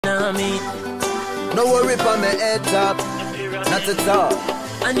for me. No worry for me head top, not at all.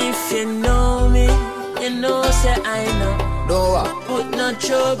 And if you know me, you know say I know. No, put no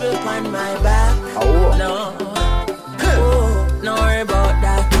trouble on my back. Oh. No, oh, no worry about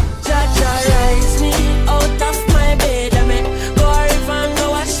that. Cha-cha rise me out of my bed. I mean, go river and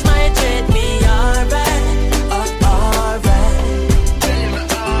go wash my dread. Me alright, alright.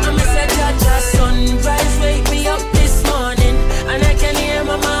 I'm a say cha-cha sunrise wake me up this morning, and I can hear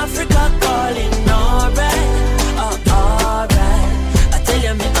Mama Africa calling. Alright, alright. I tell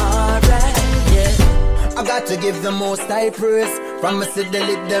you me alright, yeah. I got to give the most high praise. From me see the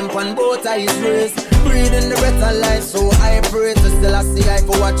lid them on both eyes raised. Breathing the breath of life, so I pray to still I see I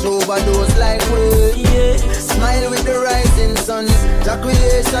for watch over those like we. Yeah. Smile with the rising sun. The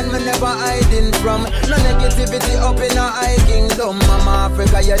creation me never hiding from. No negativity up in a high kingdom. Mama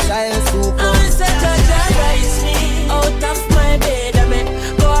Africa, your child super. I'm such a rise me out of my bed. I mean,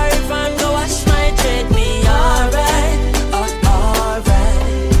 go river and go wash my dread. Me alright, alright.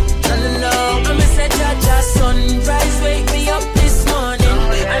 No. I'm such a sunrise wake me up this morning,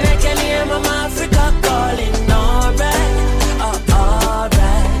 and I can hear Mama Africa calling. Alright, alright.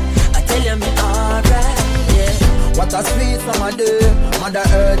 I tell you me alright, yeah. What a sweet summer day. Mother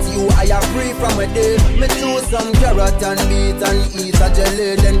Earth, you I am free from a day. Me choose some carrot and beet and eat a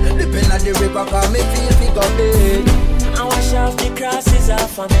jelly. Then dipping at the river cause me feel pick up day. I wash off the crosses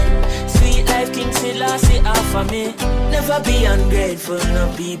off of me. Sweet life King Cecile off of me. Never be ungrateful, no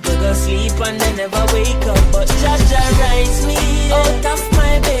people go sleep and they never wake up. But Jaja rise me out of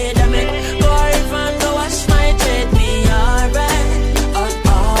my bed. I mean, go river and go wash my dread. Me alright,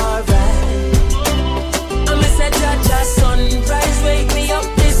 alright. I'm a say Jaja sunrise wake me up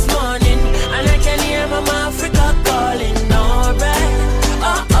this morning, and I can hear Mama Africa calling. Alright,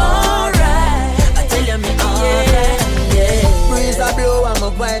 alright. I tell you me alright. Breeze a blow and my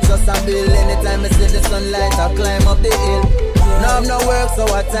vibes just a bill. Anytime I see the sunlight I climb up the hill. Now I'm no work so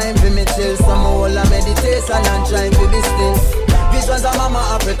I time for me chill. Some whole a meditation and trying to be still. Visions of Mama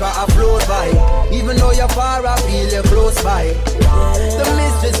Africa I float by. Even though you're far I feel you're close by. The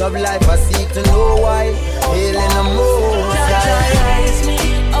mysteries of life I seek to know why. Hailing the most rise me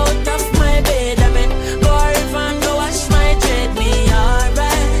out of my bed. I mean, go river and go wash my dread. Me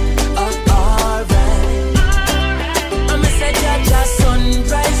alright, alright. I'm a say Jaja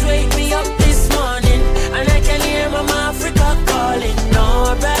sunrise wake me up this morning, and I can hear Mama Africa calling.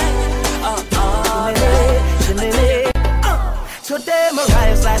 Alright, alright. Today my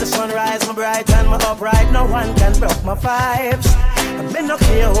rise like the sunrise, my bright and my upright. No one can block my vibes. I've been no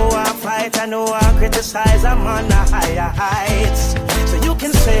care who I fight, I know I criticize, I'm on the higher heights. So you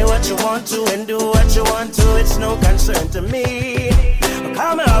can say what you want to and do what you want to, it's no concern to me. But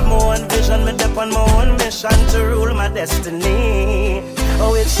come and have my own vision, me dip on my own mission to rule my destiny.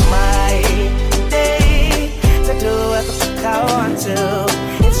 Oh, it's my day to do what the fuck I want to.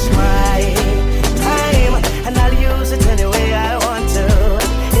 It's my time, and I'll use it any way I want to.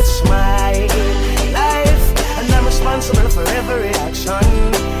 It's my life, and I'm responsible for every action.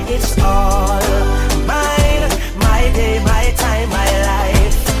 It's all mine, my day, my time, my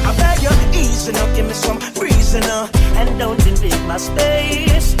life. I beg you, easy now, give me some reason, and don't invade my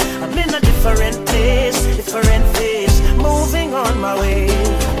space. I'm in a different place, different phase, moving on my way.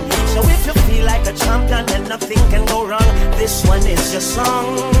 So if you feel like a champion and nothing can go wrong, this one is your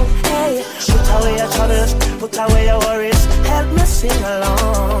song. Hey, put away your troubles, put away your worries, help me sing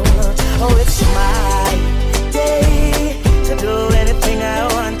along. Oh, it's my day to do anything I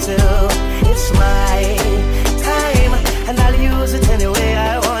want to. It's my time, and I'll use it any way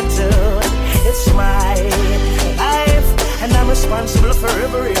I want to. It's my life, and I'm responsible for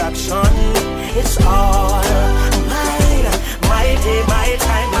every action. It's all mine, my day, my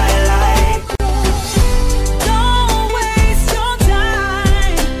time, my life. Don't waste your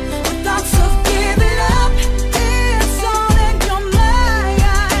time with thoughts of giving up. It's all in your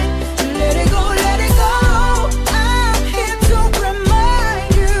mind. Let it go, let it go. I'm here to remind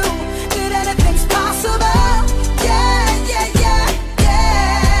you.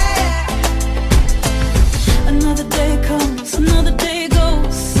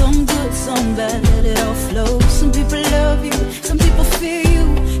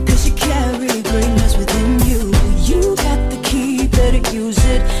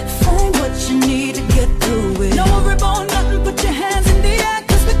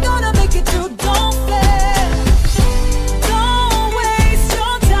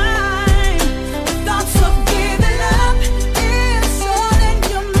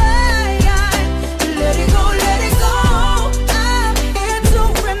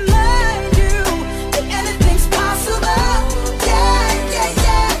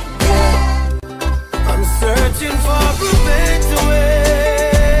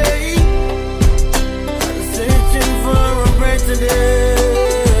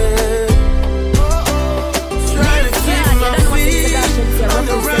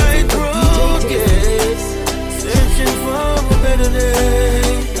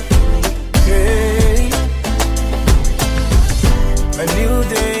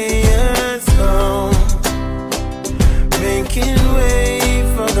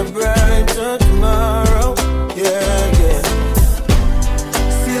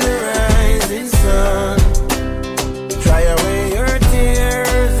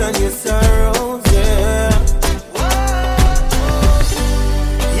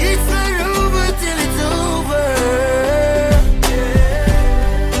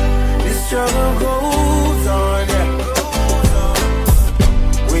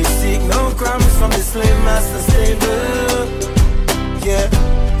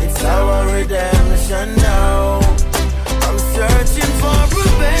 redemption now. I'm searching for a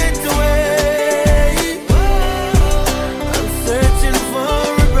better way. I'm searching for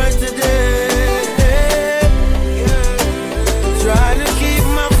a brighter day. Trying to keep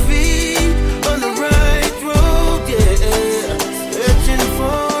my feet on the right road, yeah. Searching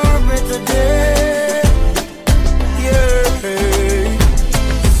for a better day, yeah.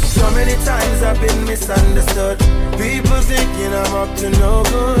 So many times I've been misunderstood. People thinking I'm up to no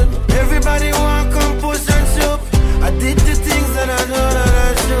good. Everybody want come push and shove. I did the things that I know that I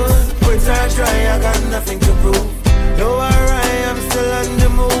should. But I try, I got nothing to prove. Though I am still on the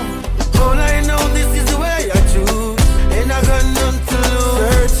move. All I know, this is the way I choose. And I got none to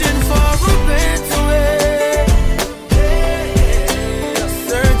lose. Searching for a better way.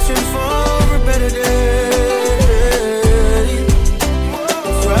 Searching for a better day.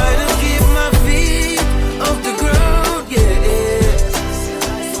 Try to keep my feet off the ground, yeah.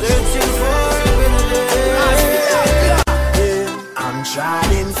 Searching for a better day. I'm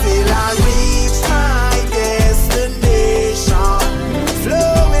trying till I reach my destination,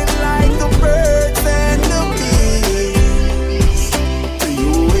 flowing like the birds and the bees. To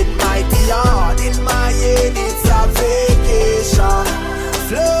you it might be hard, in my head it's a vacation,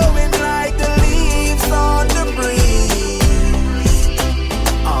 flowing like the leaves on the breeze.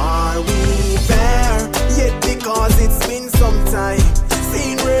 Are we there yet? Because it's been some time.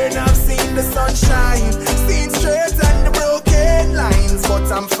 Seen rain, I've seen the sunshine, seen straight and the broken lines,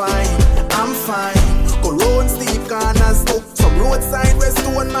 but I'm fine, I'm fine. Go road steep corners too. Some roadside where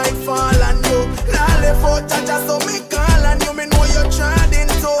stone might fall on you. Now left out just so me call on you. Me know you're trying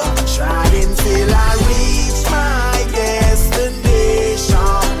to. I'm trying till I reach my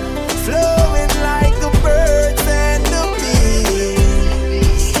destination, flowing like the birds and the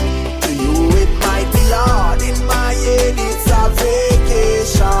bees. To you it might be hard, in my head it's a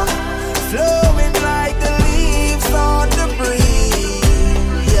vacation, flowing like the leaves on the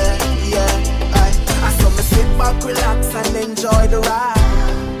breeze. Yeah, yeah. I saw me sit back, relax and enjoy the ride.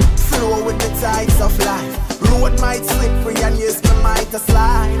 Flow with the tides of life. Road might slippery and yes, me might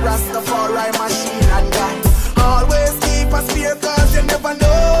slide. Rastafari machine and guide. Always keep a spare cause you never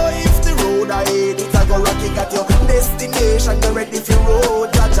know if the road ahead it a go rocky. Got your destination, you're ready for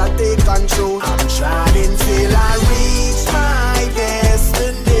road. Jaja take control. I'm trying till I reach my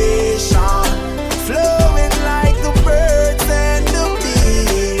destination, flowing like the birds and the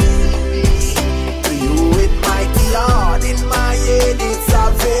bees. To you it might be hard, in my head it's a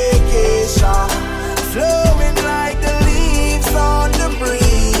vacation, flowing like the leaves on the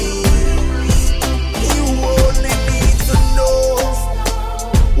breeze. You only need to know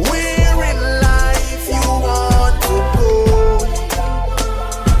where in life you want to go.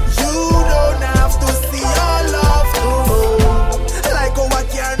 You don't have to see all of the road. Like how I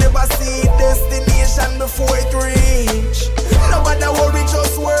can never see destination before it reach. Nobody worry,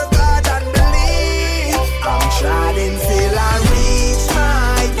 just work hard and believe. I'm trying till I reach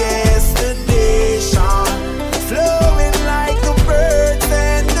my destination, flowing like the birds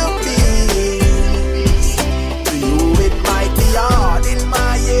and the bees. To you it might be hard, in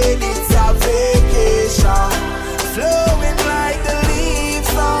my head it's a vacation, flowing like the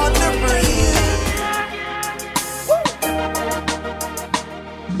leaves on the breeze.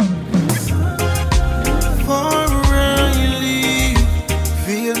 For around you leave,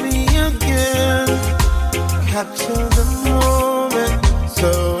 feel me again. Capture the moment so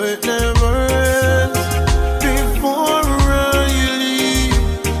it never ends. Before around you leave,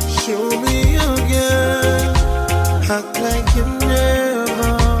 show me again. Act like you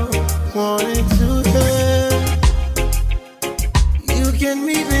never wanted to end. You can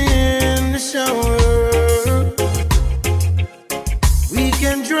meet me in the shower. We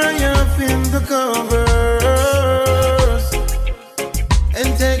can dry up in the covers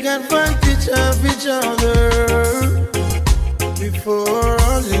and take advantage of each other before I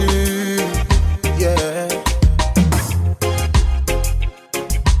leave. Yeah,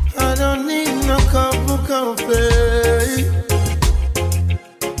 I don't need no cup of coffee.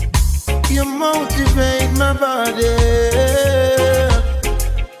 You motivate my body.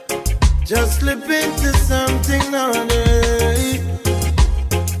 Just slip into something naughty.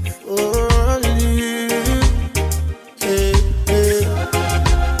 For I leave. Hey, hey.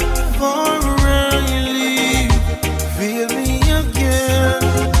 For around you leave, feel me again.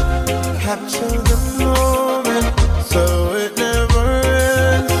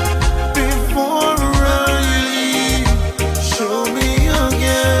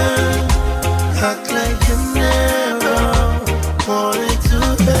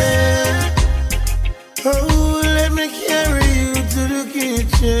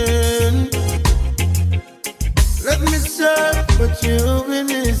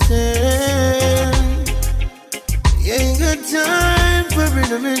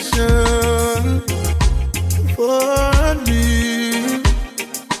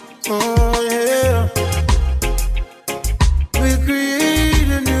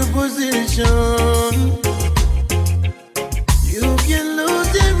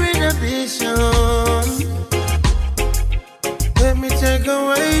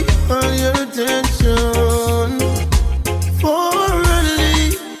 away all your attention for early,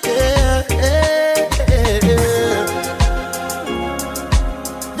 yeah.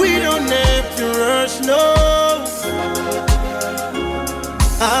 We don't have to rush, no.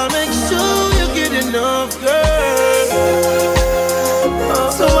 I'll make sure you get enough, girl,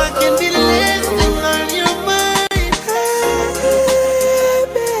 so I can be listening on your mind.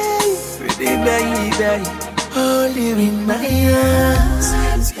 Pretty baby, hold you in my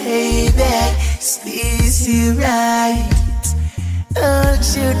arms, baby, squeeze you right, hold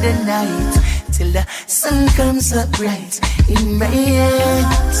you the night till the sun comes up bright in my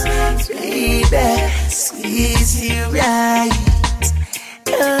arms, baby, squeeze you right,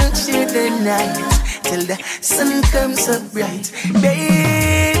 hold you the night till the sun comes up bright,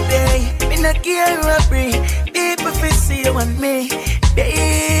 baby. Me not care what breathe, people feel see you and me,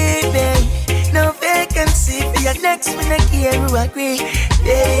 baby. No vacancy for your next, me not care who agree,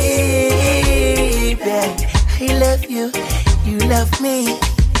 baby. I love you, you love me,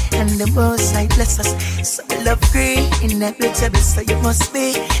 and the most I bless us, so we love green inevitable, so you must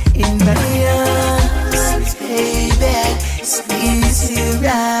be in my arms, baby. Squeeze you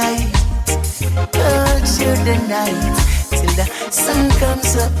right, hold you the night till the sun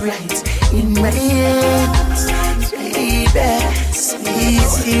comes up bright in my arms, baby.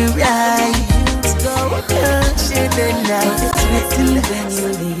 Squeeze you right, hold you the night till the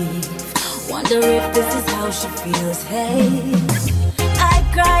sun. Wonder if this is how she feels. Hey, I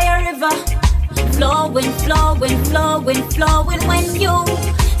cry a river, flowing, flowing, flowing, flowing. When you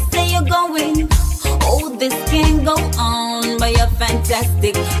say you're going, oh, this can't go on. But you're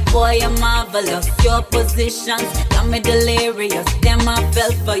fantastic, boy, you're marvelous. Your positions got me delirious. Damn, I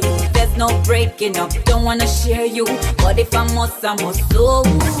fell for you. There's no breaking up. Don't wanna share you, but if I must, I must. So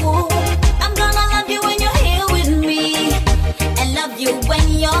I'm gonna love you when you're here with me, and love you when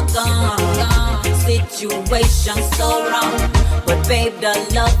you're gone. Situation so wrong, but babe, the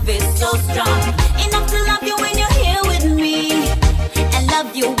love is so strong. Enough to love you when you're here with me, and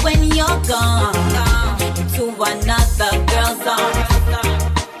love you when you're gone. To another girl's arms.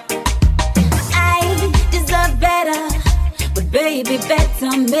 I deserve better, but baby,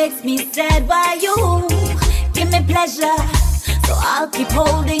 better makes me sad. Why you give me pleasure, so I'll keep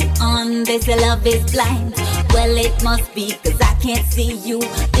holding on. They say love is blind. Well, it must be, cause I can't see you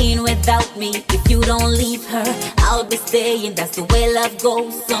being without me. If you don't leave her, I'll be staying. That's the way love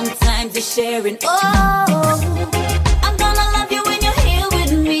goes. Sometimes it's sharing. Oh, I'm gonna love you when you're here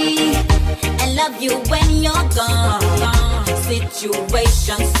with me, and love you when you're gone.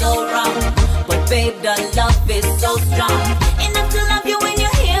 Situation so wrong, but babe, the love is so strong. Enough to love you when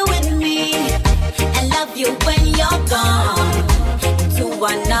you're here with me, and love you when you're gone. To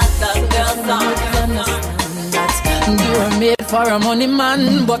another girl's arms. You were made for a money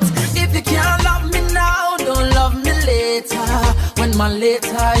man, but if you can't love me now, don't love me later. When my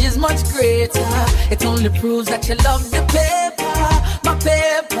later is much greater, it only proves that you love the paper, my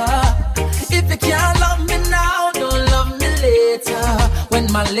paper. If you can't love me now, don't love me later.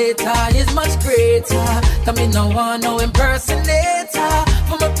 When my later is much greater, come in, no one, no impersonator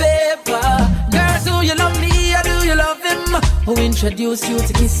for my paper. Girl, do you love me or do you love him? Who introduced you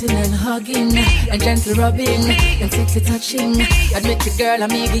to kissing and hugging, and gentle rubbing, and sexy touching? Admit it, girl,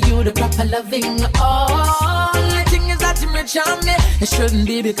 I'm eager, you the proper loving. Oh, the thing is that you rich on me. It shouldn't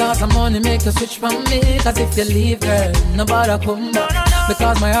be because I'm only make you switch from me. Cause if you leave, girl, nobody come back.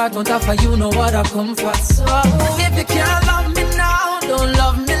 Because my heart won't offer you no other comfort. So if you can't love me now, don't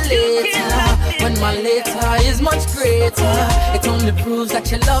love me later. When my later is much greater, it only proves that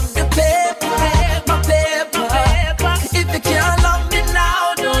you love the paper, my paper. If you can't love me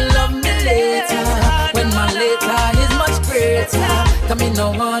now, don't love me later. When my later is much greater, come in,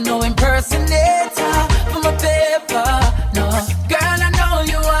 no one, no impersonator for my paper. No, girl, I know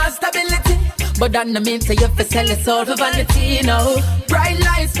you want stability, but that no mean say you have to sell your soul for vanity, no. Bright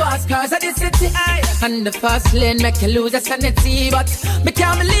lights, fast cars at the city, and the fast lane make you lose your sanity. But me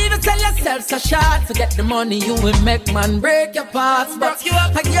can't believe you sell yourself so short. To get the money you will make, man, break your parts. But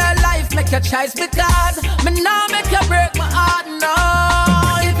like your life make your choice, because me now make you break my heart, no.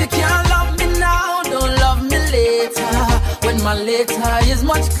 If you can't love me now, don't love me later. When my later is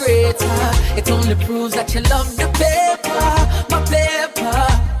much greater, it only proves that you love the paper, my paper.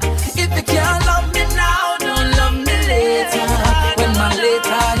 If you can't love me now, don't love me later. When my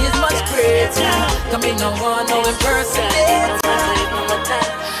later is much greater, come in, no one, no impersonator.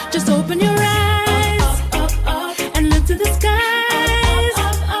 Just open your eyes and look to the skies,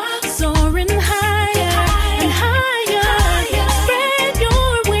 soaring higher and higher. Spread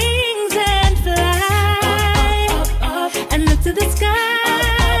your wings and fly, and look to the sky.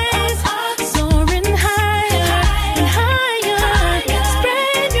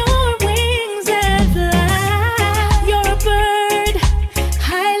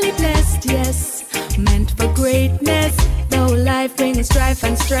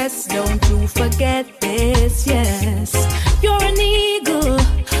 stress, don't you forget this, yes. You're an eagle,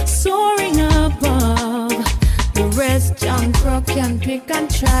 soaring above. The rest junk rock can pick and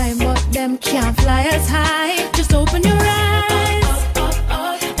try, but them can't fly as high. Just open your eyes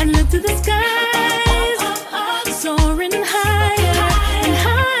and look to the skies, soaring higher and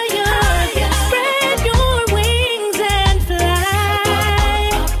higher. Spread your wings and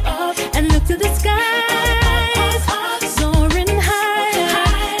fly, and look to the skies, soaring higher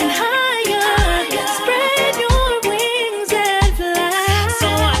and higher. Spread your wings and fly. So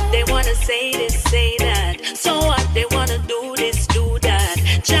what they wanna say this, say that. So what they wanna do this, do that.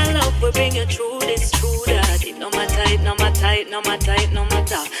 Jah love will bring you through this, through that. It no matter, it no matter, it no matter, it no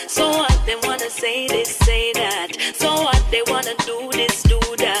matter. So what they wanna say this, say that. So what they wanna do this, do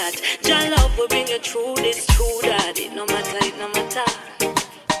that. Jah love will bring you through this, through that. It no matter, it no matter.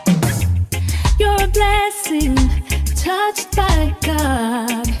 You're a blessing, touched by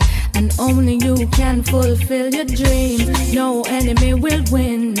God, and only you can fulfill your dreams. No enemy will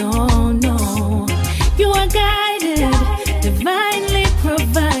win, no, no. You are guided, divinely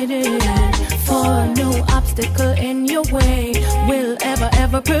provided, for no obstacle in your way will ever,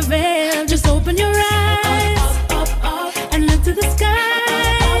 ever prevail. Just open your eyes and look to the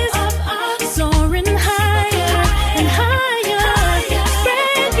skies, soaring higher and higher.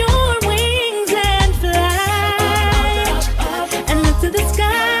 Spread your wings and fly, and look to the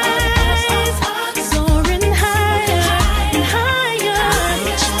skies, soaring higher and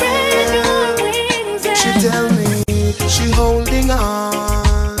higher. Spread your wings and She tell me she holding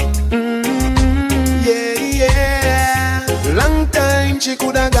on. Yeah, yeah. Long time she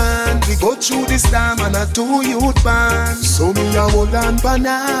coulda gone. We go through this time and a 2 youth band. So me a hold on for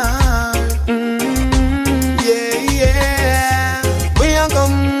now. Yeah, yeah. We a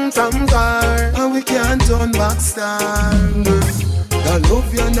come from far and we can't turn back star. The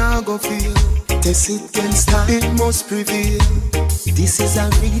love you now go feel. Test it against time, it must prevail. This is a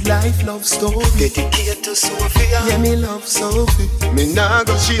real life love story. Dedicated to Sophia. Yeah, me love Sophie. Me nah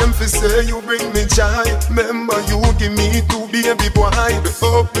go shame for say you bring me joy. Remember you give me 2 baby boy. The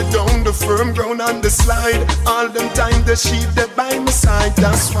up, the down, the firm ground and the slide. All them time the sheep that by my side.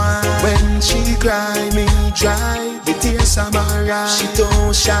 That's why when she cry me dry, the tears are my eyes. She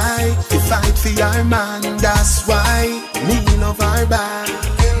don't shy to fight for her man. That's why me love her back.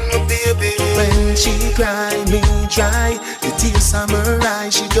 Baby. When she cry me dry, the tears are her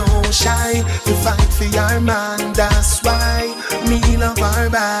eyes. She don't shy to fight for her man. That's why me love her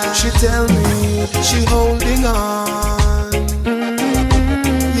back. She tell me she holding on.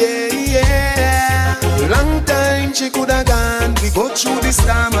 Yeah, yeah. Long time she coulda gone. We go through this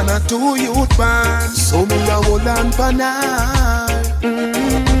time and a 2 youth band. So me a hold on for now.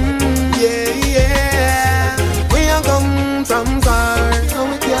 Yeah, yeah. We a come from far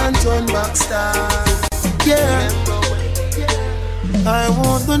and we can't turn back star. Yeah. I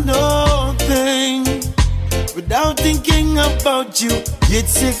want to know thing without thinking about you.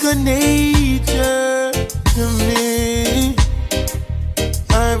 It's second nature to me.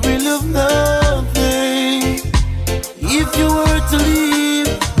 I will love nothing if you were to leave.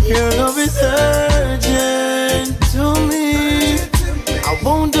 Your love is urgent to me. I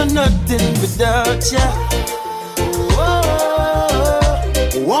won't do nothing without you.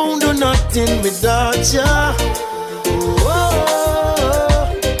 Won't do nothing without ya.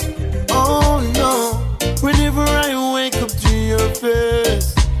 Oh no. Whenever I wake up to your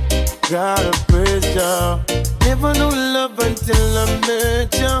face, gotta praise ya. Never knew love until I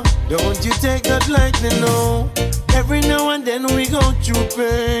met ya. Don't you take that lightly, no. Every now and then we go through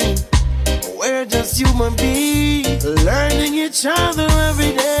pain. We're just human beings, learning each other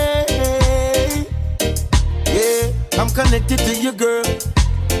every day. Yeah, I'm connected to you, girl.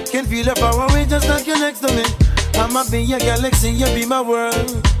 Can feel the power away just like you're next to me. I'ma be your galaxy, you be my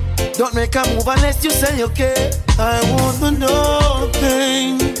world. Don't make a move unless you say okay. I want to know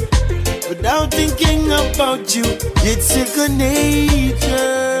things without thinking about you. It's second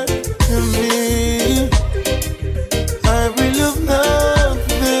nature to me. I will love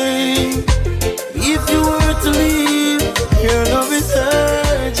nothing if you were to leave. Your love is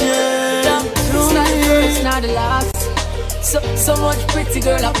urgent to me. It's not the last. So much pretty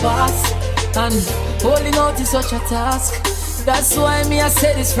girl I pass, and holding out is such a task. That's why me I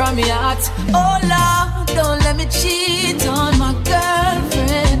say this from my heart. Oh Lord, don't let me cheat on my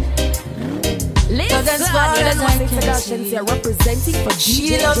girlfriend. Cause as far as I can see, representing for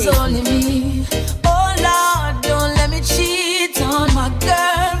she loves only me. Oh Lord, don't let me cheat on my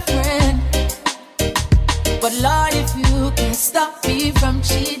girlfriend. But Lord, if you can stop me from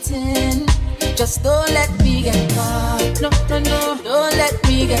cheating, just don't let me get caught. No, no, no, don't let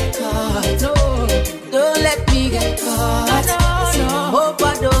me get caught. No, don't let me get caught. So hope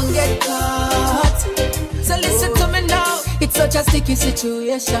I don't get caught. So listen to me now. It's such a sticky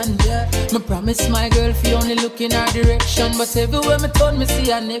situation, yeah. Me promise my girl fi only look in her direction, but everywhere me turn, me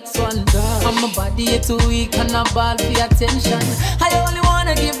see her next one. And my body is too weak and I ball for attention. I only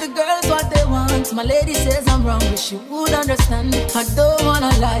wanna give the girls what they want. My lady says I'm wrong, but she would understand. I don't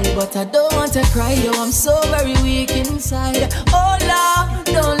wanna lie, but I don't want to cry. Yo, I'm so very weak inside. Oh Lord,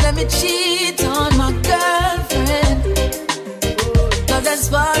 don't let me cheat on my girlfriend. Cause as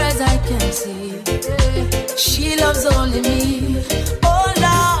far as I can see, she loves only me. Oh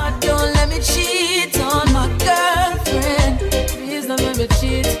Lord, don't let me cheat on my girlfriend. Please don't let me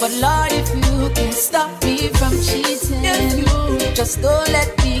cheat. But Lord, if you can stop me from cheating, if you just don't let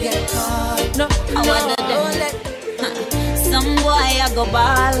me get caught. No, don't let. Some boy I go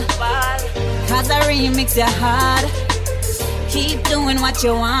ball, cause I remix your heart. Keep doing what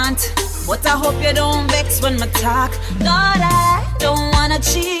you want, but I hope you don't vex when I talk. Lord, I don't wanna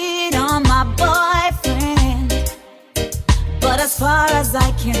cheat on my boyfriend, but as far as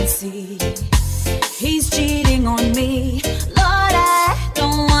I can see, he's cheating on me. Lord, I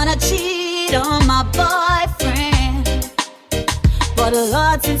don't wanna cheat on my boyfriend, but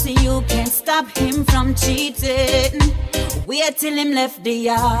Lord, since you can't stop him from cheating, wait till him left the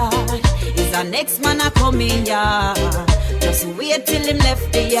yard. Is our next man a coming yard? Just wait till him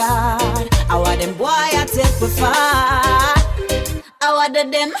left the yard. I want them boy I take with far. I want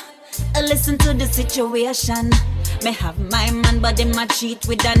them listen to the situation. Me have my man, but him a cheat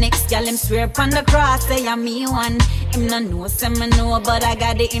with the next gal. Him swear upon the cross, say I'm me one. Him no know, say me know, but I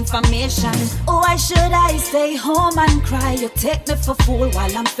got the information. Oh, why should I stay home and cry? You take me for fool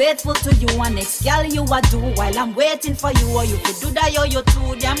while I'm faithful to you. And next gal you a do while I'm waiting for you. Or you could do that, yo, you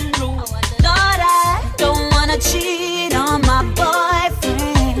too damn rude. Lord, I don't wanna cheat on my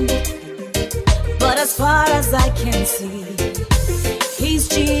boyfriend, but as far as I can see, he's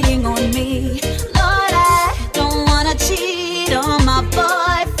cheating on me. Lord, I don't wanna cheat on my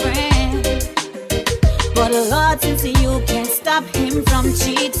boyfriend, but Lord, since you can't stop him from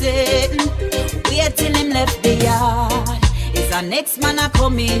cheating, wait till him left the yard. Is our next man a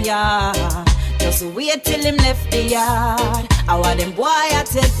coming yard? Just wait till him left the yard. I want them boy I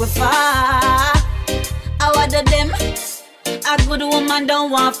take with far. I want them. A good woman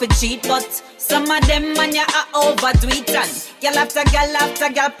don't want to cheat, but some of them man ya overdo it. And girl after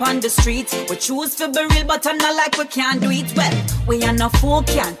girl on the street. We choose to be real, but I'm not like we can't do it well. We are no fool,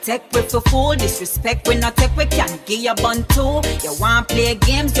 can't take we for fool. Disrespect we not take, we can't give you bun too. You want play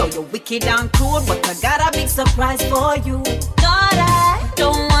games, yo, you wicked and cruel, but I got a big surprise for you. Lord, I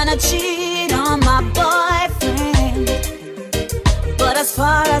don't wanna cheat on my boyfriend, but as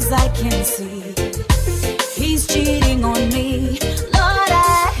far as I can see, he's cheating on me. Lord,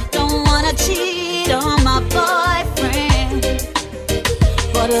 I don't wanna cheat on my boyfriend,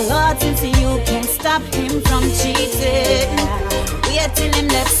 but Lord, since you can't stop him from cheating, wait till him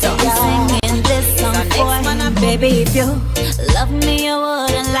left. So I'm singing this song for him. Baby, if you love me, you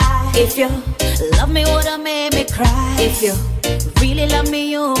wouldn't lie. If you love me, wouldn't make me cry. If you really love me,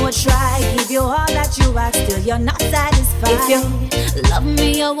 you would try. Give you all that you ask, still you're not satisfied. If you love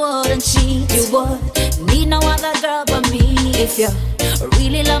me, you wouldn't cheat. You would need no other girl but me. If you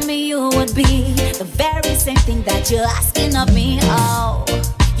really love me, you would be the very same thing that you're asking of me. Oh,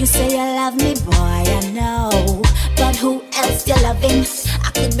 you say you love me, boy, I know, but who else you loving?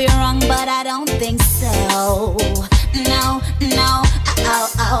 I could be wrong, but I don't think so. No,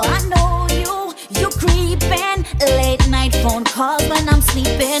 I know you creeping. Late night phone calls when I'm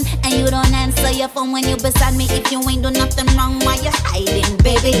sleeping, and you don't answer your phone when you beside me. If you ain't do nothing wrong, why you hiding,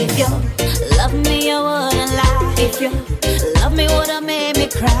 baby? If you love me, you wouldn't lie. If you love me, would've made me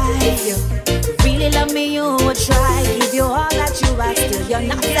cry. If you really love me, you would try. Give you all that you ask, still you're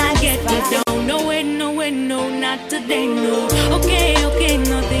not satisfied. Get me down, no way, no, not today, no. Okay,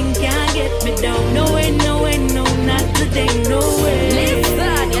 nothing can get me down. No way, no, not today, no way.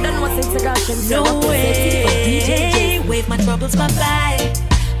 Listen, you don't know what integration is. No way. Wave my troubles, bye-bye.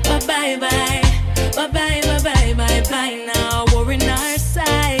 Bye-bye. Now we're in our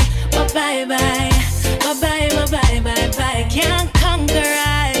side. Bye-bye. Can't conquer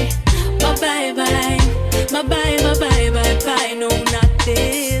I. Bye-bye. No, not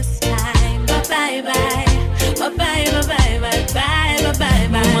this time. Bye-bye.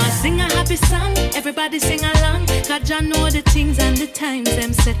 Mama sing a happy song, everybody sing along. Cause Jah know the things and the times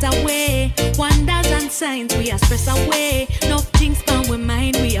them set away. Wonders and signs we are stress away. No things come with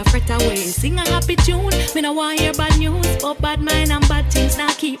mind we are fret away. Sing a happy tune, me no want hear bad news, but bad mind and bad things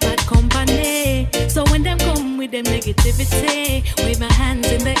now keep bad company. So when them come with them negativity, wave my hands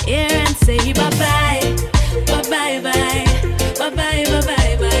in the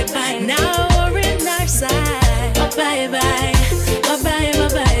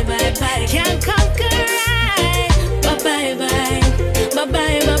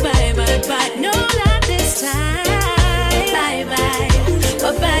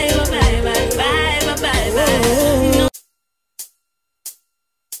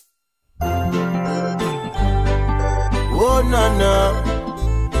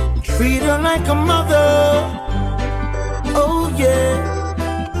treat her like a mother. Oh yeah,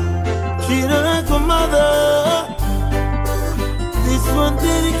 treat her like a mother. This one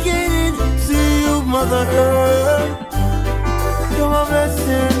dedicated to you, Mother Earth. You're a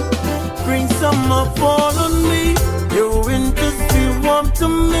blessing. Bring some up all on me. Your winter's feel warm to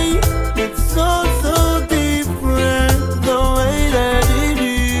me. It's so different the way that it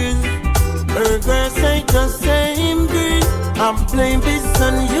is. Her grass ain't the same green. I'm blaming this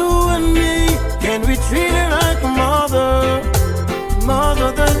on you and me. Can we treat her like a mother?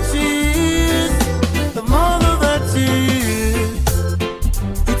 Mother that she is. The mother that she is.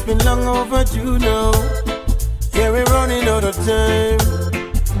 It's been long overdue now. Yeah, we're running out of time.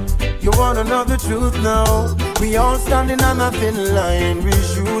 You wanna know the truth now? We all standing on a thin line. We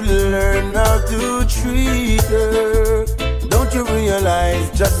should learn how to treat her. Don't you realize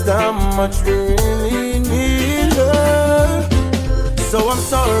just how much we really need her? So I'm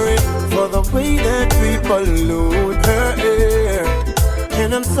sorry for the way that we pollute her air.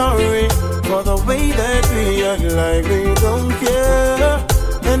 And I'm sorry for the way that we act like we don't care.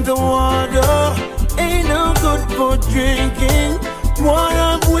 And the water ain't no good for drinking. What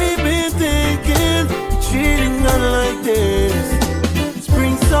have we been thinking? Treating her like this.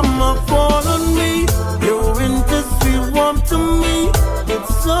 Spring, summer, fall on me. Your winters feel warm to me.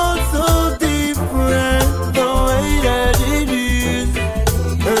 It's so different the way that it is.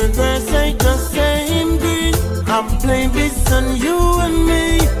 Her grass ain't the same green. I'm blaming this on you and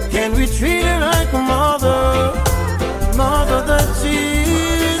me. Can we treat her like a mother? Mother that she is.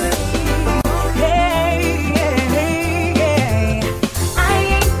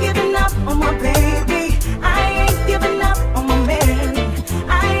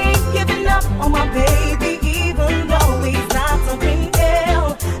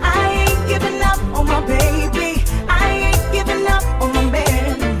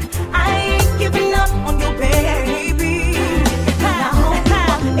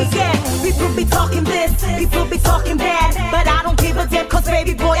 People be talking bad, but I don't give a damn, cause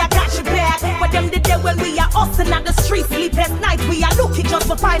baby boy, I got your back. But them the day when we are hustling at the street, sleepless nights, we are looking just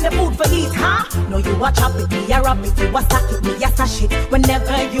to find the food for eat, huh? No, you watch up with me, I rub it, you a stack it, me a stash it.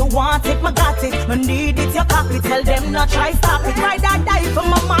 Whenever you want it, I got it. No need it, you copy, tell them not try stop it. Ride or die for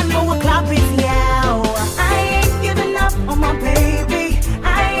my man, but we clap it, yeah. I ain't giving up on my baby.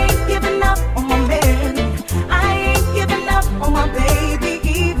 I ain't giving up on my man. I ain't giving up on my baby,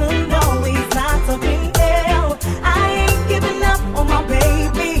 even though he's not talking.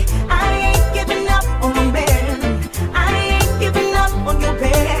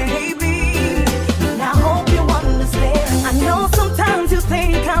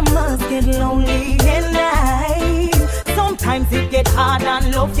 Lonely at night. Sometimes it get hard and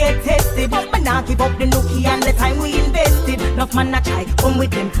love get tested. But now give up the nookie and the time we invested. Enough man a try, come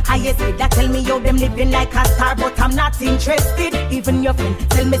with them highest bid. That tell me how them living like a star, but I'm not interested. Even your friend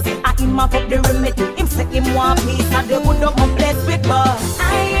tell me say I him up the remedy. Him say him want peace and they would not come blessed with, but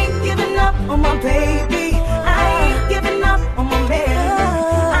I ain't giving up on my baby. I ain't giving up on my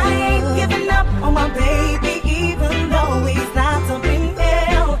man. I ain't giving up on my baby, even though he's not something.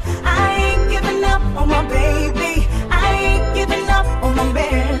 On my baby, I ain't giving up on my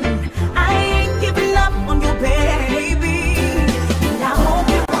man. I ain't giving up on you, baby. And I hope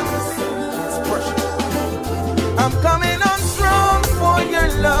you understand. I'm coming on strong for your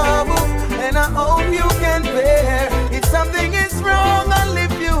love, and I hope you can bear. If something is wrong, I'll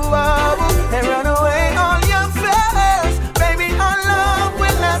lift you up and run away all your fears. Baby, our love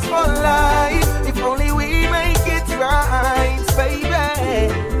will last for life. If only we make it right, baby.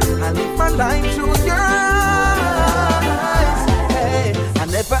 I live my life through your eyes. Hey, I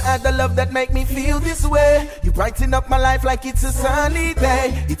never had the love that make me feel this way. You brighten up my life like it's a sunny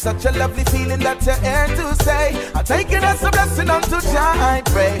day. It's such a lovely feeling that you're here to stay. I'll take it as a blessing unto Jah, I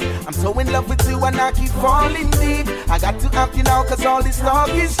pray. I'm so in love with you and I keep falling deep. I got to have you now cause all this talk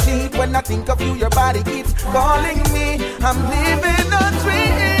is cheap. When I think of you, your body keeps calling me. I'm living a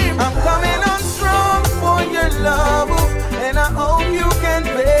dream. I'm coming on strong for your love, and I hope you can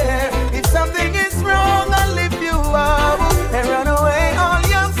bear. If something is wrong, I'll lift you up and run away all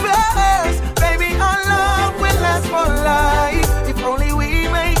your fears. Baby, our love will last for life. If only we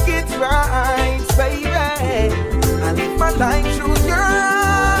make it right, baby. I live my life through your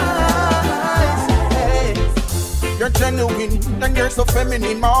eyes. Hey. You're genuine and you're so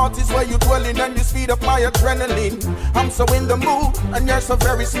feminine. My heart is where you dwelling and you speed up my adrenaline. I'm so in the mood and you're so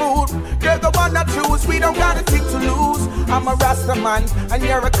very smooth. You're the one I choose, we don't got a thing to lose. I'm a Rasta man and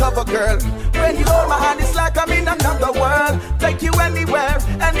you're a cover girl. When you hold my hand, it's like I'm in another world. Take you anywhere,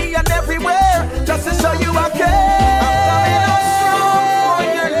 any and everywhere, just to show you I care. I'm coming on strong for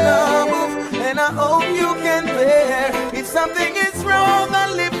your love. something is wrong,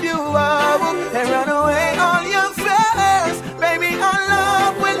 I'll lift you up and run away all your fears. Baby, our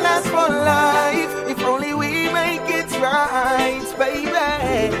love will last for life if only we make it right, baby.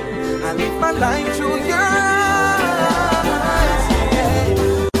 I live my life through your eyes.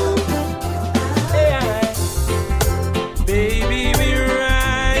 Baby, we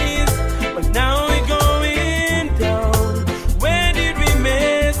rise, but now we're going down. Where did we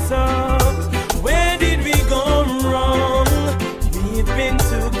mess up? Where did we go wrong? We've been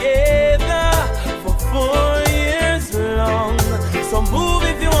together for 4 years long. So move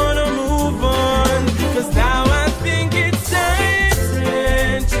if you wanna move on, 'cause now I think it's time to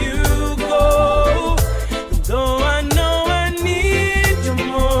let you go. Though I know I need you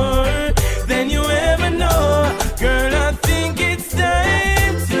more than you ever know, girl, I think it's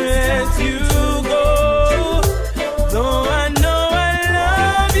time to let you go. Though I know I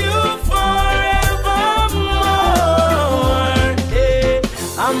love you forevermore. Hey,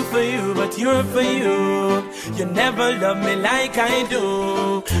 I'm for you, but you're for you. You never love me like I do.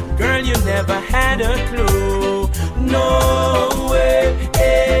 Girl, you never had a clue. No way.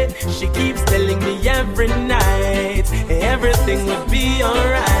 Hey, she keeps telling me every night everything would be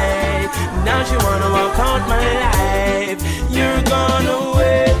alright. Now she wanna walk out my life. You're gone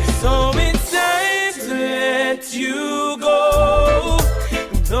away, so it's time to let you go.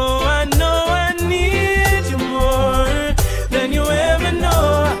 Though I know I need you more than you ever know,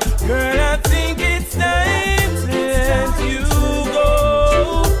 girl, I think it's time to let you go.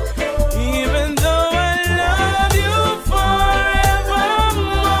 Even though I love you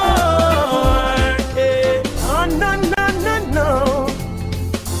forevermore. Hey. Oh, no, no, no, no.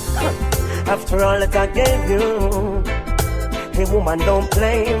 After all that I gave you, hey woman, don't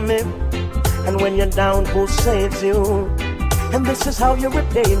blame me. And when you're down, who saves you? And this is how you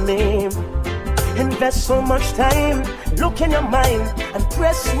repay me. Invest so much time, look in your mind and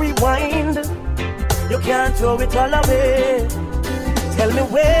press rewind. You can't throw it all away. Tell me,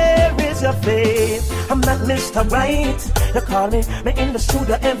 where is your faith? I'm not Mr. Right. You call me in the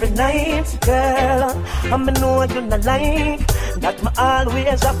studio every night. Girl, I'm know you not like that. Me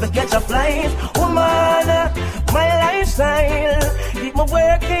always have to catch a flight. Woman, my lifestyle keep me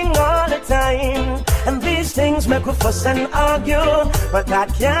working all the time. And these things make we fuss and argue, but that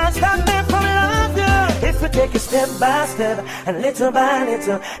can't stop me from loving you. If we take it step by step and little by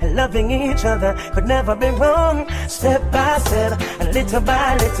little, and loving each other could never be wrong. Step by step and little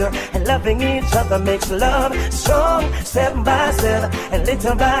by little, and loving each other makes love strong. Step by step and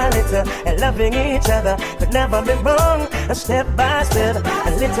little by little, and loving each other could never be wrong. Step by step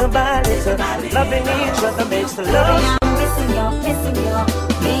and little by little, loving each other makes the love. I'm missing you,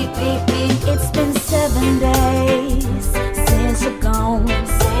 baby. It's been 7 days since you're gone,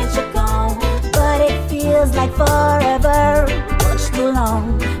 but it feels like forever. Much too long.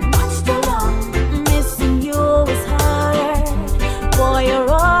 Missing you is hard. Boy, you're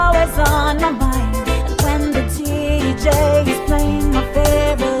always on my mind. And when the DJ is playing my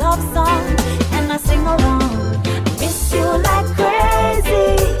favorite love song, and I sing along, I miss you like crazy.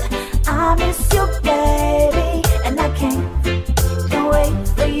 I miss you, baby, and I can't wait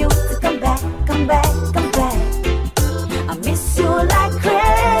for you to come back. I miss you like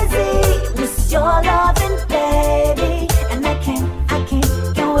crazy. Miss your loving, baby, and I can't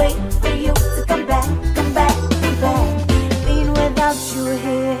wait for you to come back. Being without you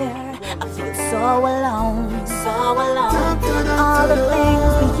here, I feel so alone. All the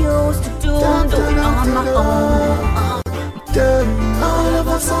things we used to do on my own. All of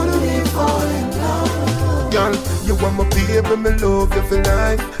us only fall in love. Girl, you want my baby, me love you for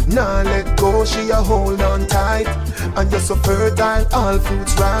life. Nah, let go, she a hold on tight. And you're so fertile, all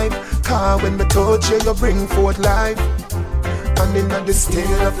fruits ripe. Car when me touch you, you bring forth life. And in the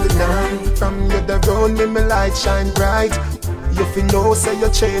still of the night, from you the round me, my light shine bright. You feel know, say you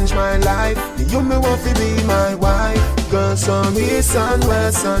change my life. You me want to be my wife. Girl, some east and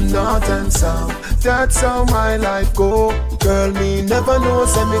west and north and south. That's how my life go. Girl, me never know,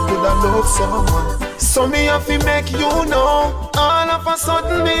 say me coulda love someone. So me have to make you know. All of a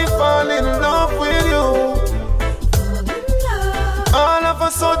sudden me fall in love with you. All of a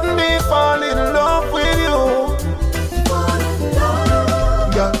sudden me fall in love with you.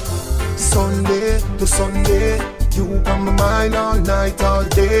 Yeah, Sunday to Sunday, you on my mind all night, all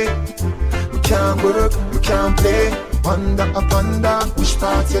day. We can't work, we can't play. Panda a panda, which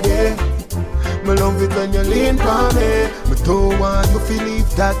part you there? Me love it when you lean for me. Me don't want you to leave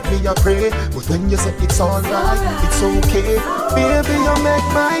that me a pray. But when you say it's alright, it's okay. Baby, you make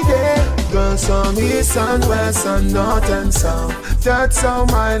my day. Girls from east and west and north and south. That's how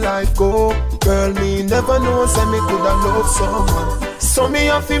my life go. Girl, me never know, say me coulda love someone. So me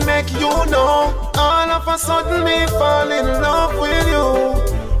have to make you know. All of a sudden me fall in love with you.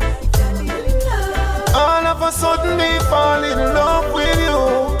 All of a sudden me fall in love with you.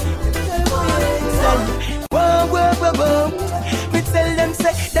 Whoa, whoa, whoa, whoa. Me tell them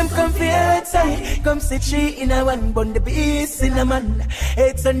say, them come for outside. Come sit she in a one, bun the beast in a man.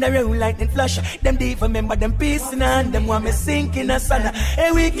 It's on the road like lightning flash. Them deep remember them peace in hand. Them want me sink in a sun.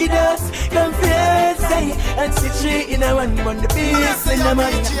 Hey, wicked ass, come for outside. And sit she in a one, bun the beast in a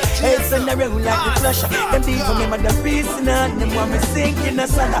man. It's on the road like lightning flash. Them deep remember them peace in hand. Them want me sink in a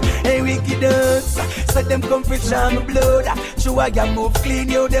sun. Hey, wicked ass, so them come for charm my blood. Show I can move clean,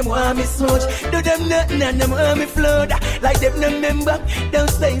 yo, them want me smudge. Do them nothing and them want me flood. Like them no member, don't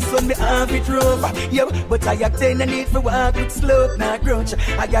stay when me have it rough. Yo, but I obtain a need for walk with slope, not grudge.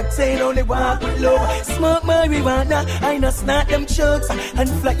 I obtain only walk with love. Smoke marijuana, I know snort them chucks and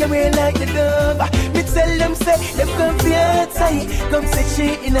fly away like the dove. Me tell them say, them come for outside. Come say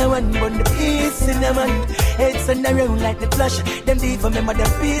she in a one, but the peace in a man. It's on the road like the flash. Them deep remember them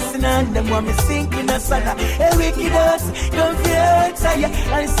peace in hand. Them want me sink in a sun. Hey, wicked ass, come for outside.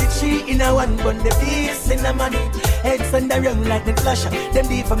 I see she in a one, but the peace in a man. It's on the road like the flash. Them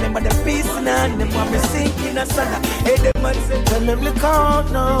deep remember them peace in hand. Them want me sink in a sun. Hey, them man say, tell them look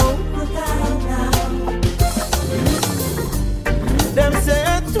out now. Them say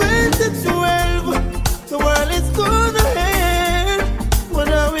at 2012 the world is gonna end. What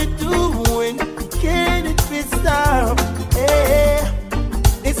are we doing? Can it be stopped? Hey,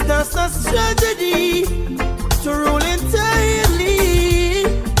 it's just a strategy to rule entirely.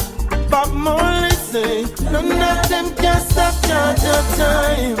 But more say, none of them can stop your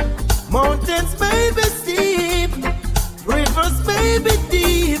time. Mountains may be steep, rivers may be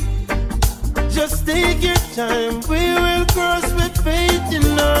deep. Just take your time, we will cross with faith in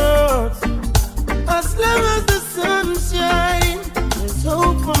us. As long as the sun shines, there's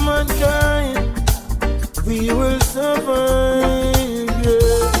hope for mankind. We will survive,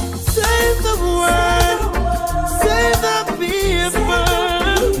 yeah. Save the world, save the people.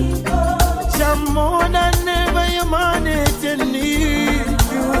 Jam more than ever humanity needs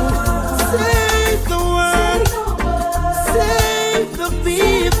you. Save the world, save the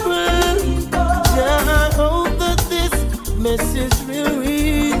people. Yeah, I hope that this message will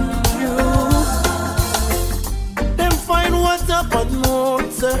reach you. Them find what's up and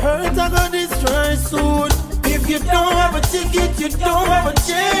wants to hurt, I got destroy soon. If you don't have a ticket, you don't have a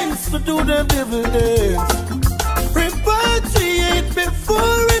chance to do the devil dance. Repatriate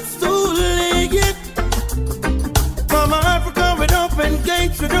before it's too late. From Africa with open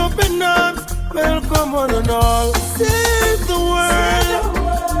gates, with open arms, welcome one and all. Save the world,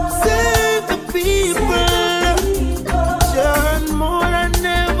 save the people. John, more than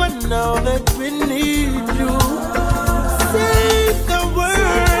ever now that we need you. Save the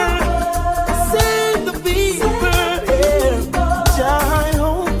world, save the people. Yeah. I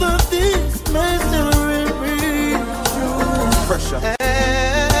hope that this message will reach you. Pressure. Hey,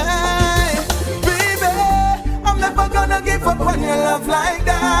 baby, I'm never gonna give up on your love like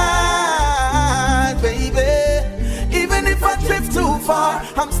that, baby. Even if I drift too far,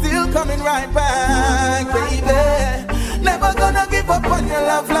 I'm still coming right back, baby. Never gonna give up on your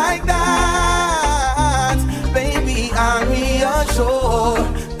love like that, baby. I'm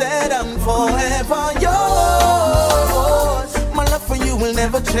reassured that I'm forever yours. My love for you will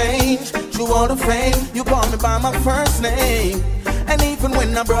never change. Through all the fame, you call me by my first name. And even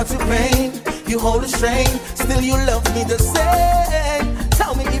when I brought you pain, you hold the strain. Still you love me the same.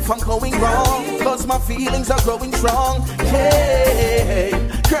 Tell me if I'm going wrong, cause my feelings are growing strong. Hey,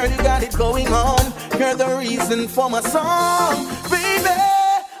 girl, you got it going on. You're the reason for my song. Baby,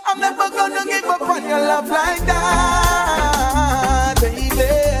 I'm never gonna give up on your love like that, baby.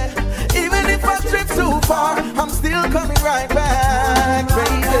 Even if I drift too far, I'm still coming right back,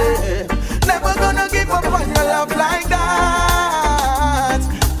 baby. Never gonna give up on your love like that,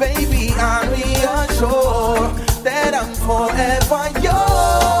 baby. I'm reassured that I'm forever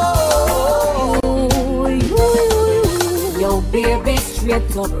yours. Yo, baby,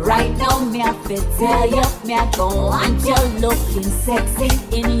 straight up right now, me have to tell you, me I go want you looking sexy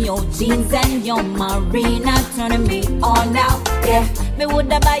in your jeans and your marina, turning me on now. Yeah, me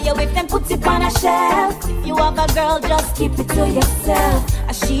woulda buy you if them put it on a shelf. If you have a girl, just keep it to yourself.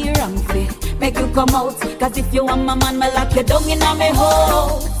 A she wrong fit, make you come out. Cause if you want my man, me lock you down in a me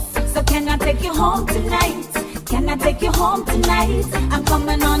hole. So can I take you home home tonight? Can I take you home tonight? I'm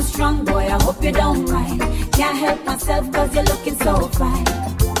coming on strong, boy, I hope you don't mind. Can't help myself cause you're looking so fine.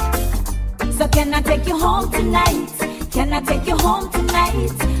 So can I take you home tonight? Can I take you home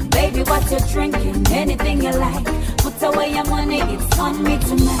tonight? Baby, what you drinking? Anything you like. Put away your money, it's on me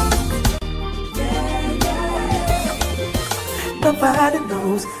tonight. Nobody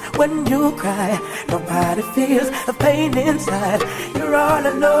knows when you cry. Nobody feels the pain inside. You're all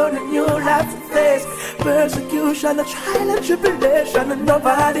alone and you have to face persecution, a trial and tribulation, and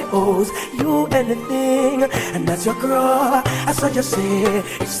nobody owes you anything. And as you grow, that's what you say.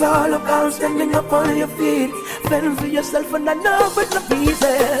 It's all about standing up on your feet, fending for yourself, and I know it's not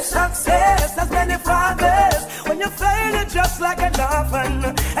easy. Success has many fathers. When you fail, you're just like an orphan,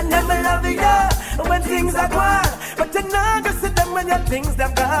 and never love you when things are gone. But you're not gonna sit them when your things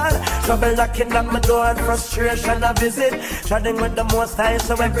are gone. Trouble knocking at my door and frustration I visit. Treading with the most high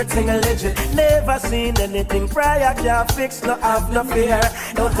so everything is legit. Never seen anything prior can't fix. No have no fear,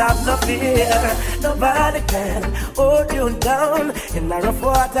 don't have no fear. Nobody can hold you down. In the rough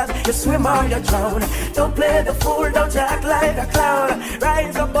waters you swim or you drown. Don't play the fool, don't act like a clown.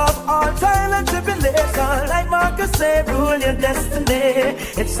 Rise above all trial and tribulation. Like Marcus said, rule your destiny.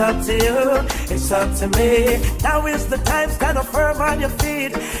 It's up to you, it's up to me. Now is the time, stand up firm on your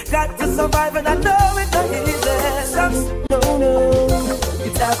feet. Got to survive and I know it's not easy. No,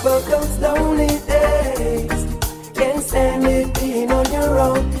 you talk about those lonely days. Can't stand it being on your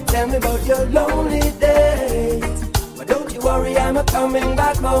own. Tell me about your lonely days. But don't you worry, I'm a coming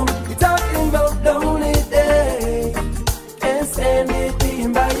back home. You're talking about lonely days. Can't stand it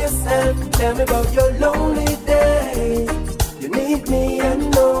being by yourself. Tell me about your lonely days. You need me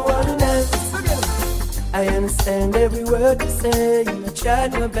and no one else. I understand every word you say. I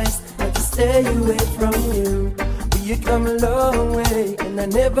tried my best not to stay away from you. But you come a long way, and I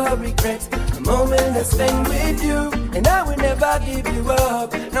never regret the moment I spend with you. And I will never give you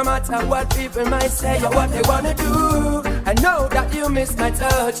up, no matter what people might say or what they wanna do. I know that you miss my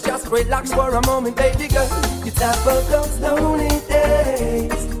touch. Just relax for a moment, baby girl. You talk about those lonely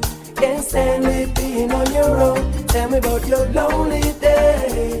days. Can't stand it being on your own. Tell me about your lonely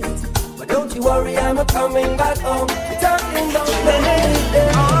days. Don't you worry, I'm a coming back home. We're talking about lonely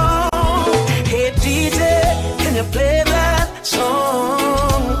days. Oh, hey DJ, can you play that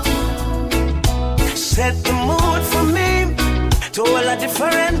song? Set the mood for me to all a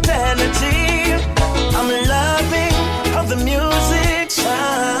different energy. I'm loving how the music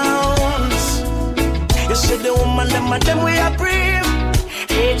sounds. You see the woman, them we are brave.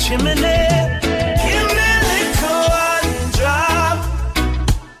 Hey chimney, give me a little one drop.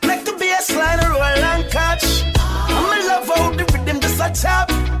 Slide, roll and catch. I'm in love out the rhythm just a tap.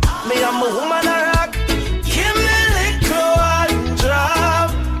 Me I'm a woman a rock. Give me a little one drop.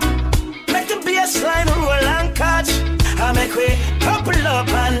 Make the bass line roll and catch. I make we couple up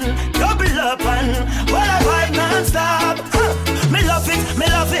and double up and while I vibe non-stop. Me love it, me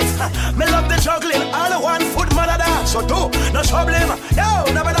love it. Me love the juggling. All the one foot mother dance. So do no trouble. Yo,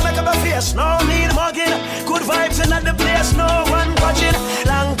 never make up a face. No need mugging. Good vibes in the place. No one watching.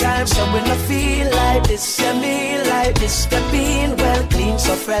 Long time so when I feel like this, yeah, me like this. Step in well clean,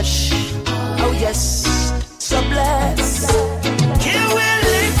 so fresh. Oh yes, so blessed. Give me a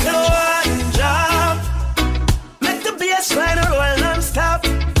little one drop. Make the bass line roll non-stop.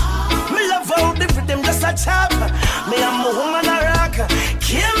 Me love how the rhythm just a tap. Me I'm a woman a rock.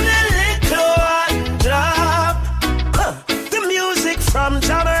 Give me a little one drop. The music from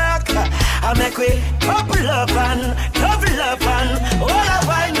Jamaica. I make we couple up and double up and all I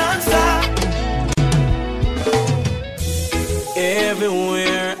find non-stop.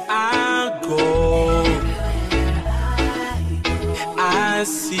 Everywhere I go, I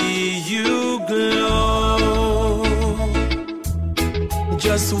see you glow.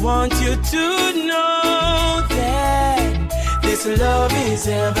 Just want you to know that this love is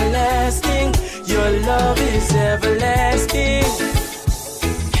everlasting. Your love is everlasting.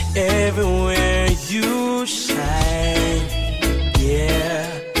 Everywhere you shine, yeah,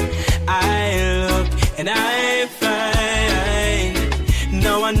 I look and I find.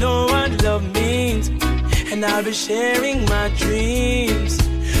 Now I know what love means, and I'll be sharing my dreams.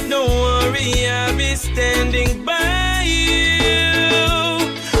 Don't worry, I'll be standing by you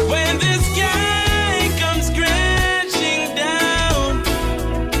when the sky comes crashing down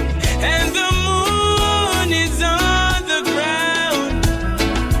and the moon is on the ground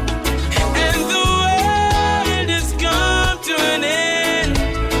and the world has come to an end.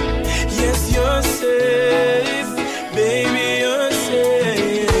 Yes, you're safe, baby, you're safe.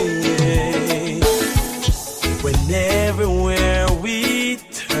 When everywhere we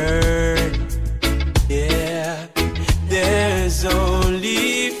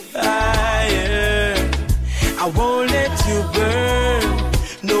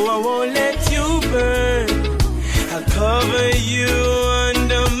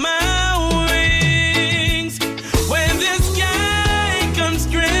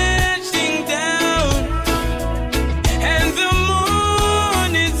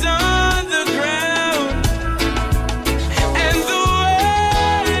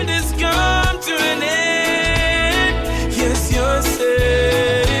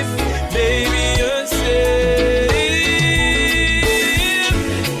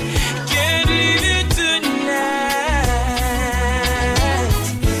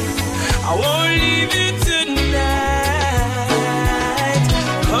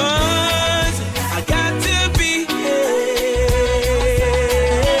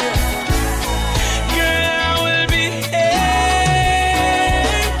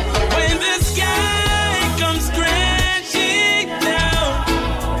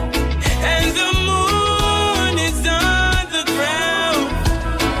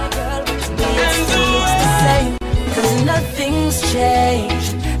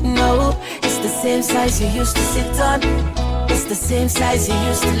changed. No, it's the same size you used to sit on. It's the same size you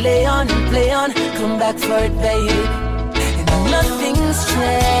used to lay on and play on. Come back for it, baby. And nothing's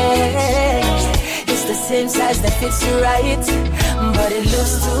changed. It's the same size that fits you right, but it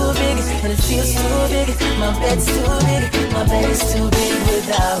looks too big and it feels too big. My bed's too big, my bed is too big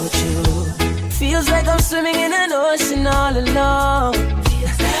without you. Feels like I'm swimming in an ocean all alone.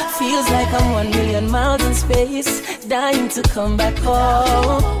 Feels like I'm 1 million miles in space, dying to come back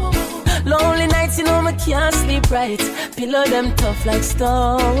home. Lonely nights, you know me can't sleep right. Pillow them tough like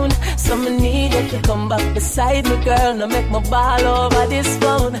stone. So me need you to come back beside me, girl. Now make my ball over this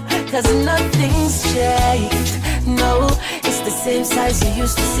phone. Cause nothing's changed. No, it's the same size you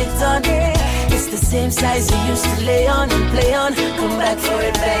used to sit on. It's the same size you used to lay on and play on. Come back for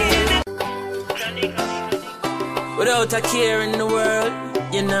it, baby. Without a care in the world,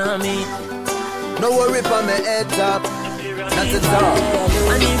 you know what I mean? No worry for my head top. Not at all.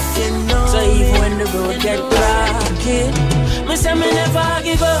 And if you know, so even when the road get rocky, me say me never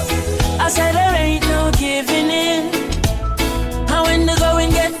give up. I said there ain't no giving in. And when the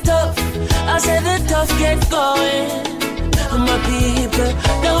going get tough, I said the tough get going. My people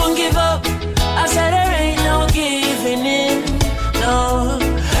don't give up. I said there ain't no giving in. No,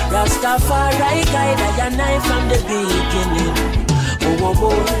 Rastafari guide I and I from the beginning. Oh, oh,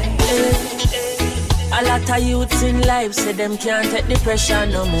 oh, yeah. A lot of youths in life say them can't take the pressure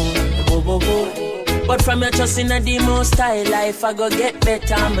no more. Go, go, go. But from your trust in the most high life, I go get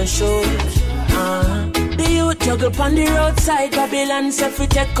better, I'm sure. The youth juggle on the roadside, Babylon say fi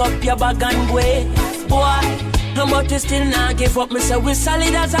take up your bag and go. Boy, but we still not give up. Me say we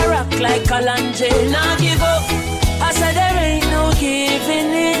solid as a rock like Alaine. Not give up. I said there ain't no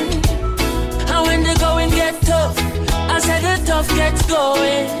giving in. And when the going get tough, I said the tough gets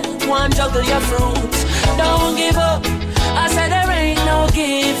going. One juggle your fruits, don't give up. I said there ain't no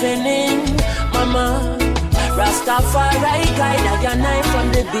giving in, mama. Rastafari guide I and I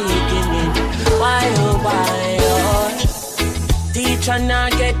from the beginning. Why oh why oh? Teacher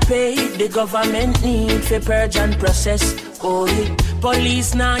not get paid, the government need for purge and process. Oh,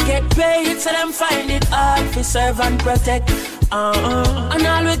 police not get paid, so them find it hard for serve and protect. And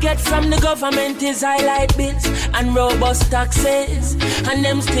all we get from the government is highlight bills and robust taxes. And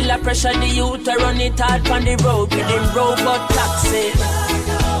them still a pressure the youth to run it hard on the road with them robot taxes.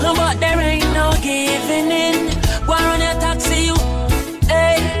 No, but there ain't no giving in. Go run your taxi, you.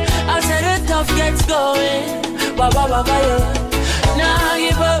 Hey, I said the tough gets going. Wah, wah, wah, wah, yeah. Nah,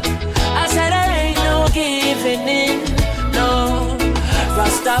 give up. I said there ain't no giving in. No,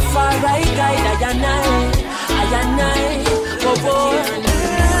 Rastafari guide I and I. Oh boy.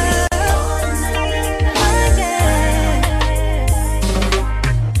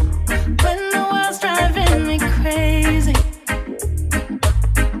 When the world's driving me crazy,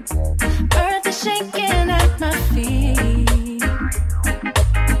 earth is shaking at my feet.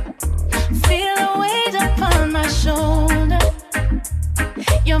 Feel a weight upon my shoulder.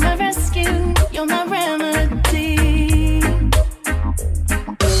 You're my rescue, you're my remedy.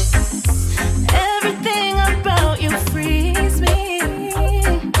 Everything about you frees me.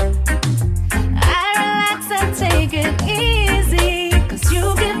 I relax and take it easy, 'cause you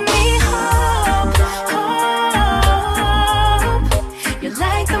give me hope, hope. You're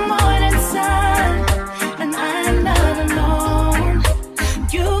like the morning sun, and I'm not alone.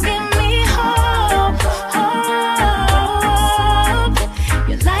 You give me hope, hope.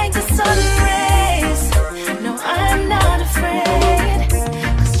 You're like the sun rays. No, I'm not afraid,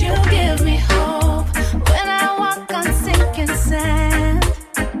 'cause you give me hope when I walk on sinking sand.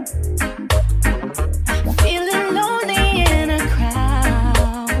 Feeling lonely in a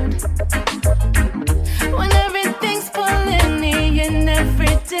crowd, when everything's pulling me in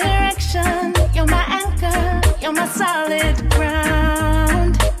every direction. You're my anchor, you're my solid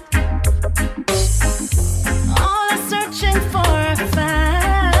ground. All I'm searching for I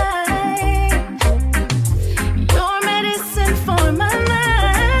find. Your medicine for my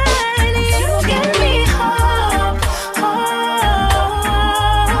mind. You give me hope, hope.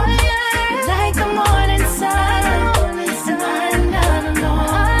 Like the morning sun, and I'm not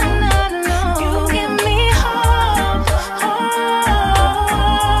alone. You give me hope,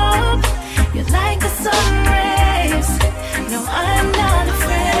 hope. You're like the sun rays. No, I'm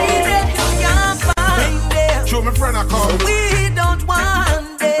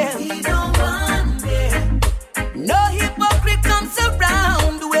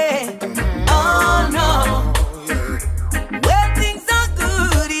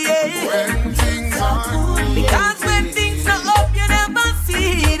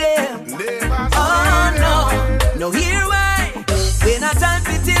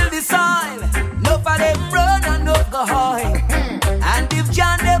the soil. No for them run and no go high. And if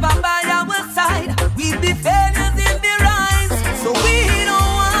John never by our side, we be failures in the rise. So we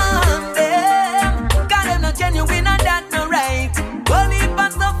don't want them. Got them not genuine and that no right. Only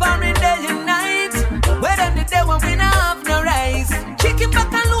pass the foreign day and night. Where them the day when we not have no rice. Chicken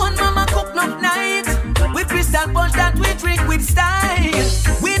back alone, mama cook no night. With crystal punch that we drink with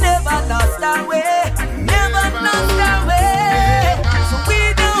style. We never lost our way. Never lost our way. So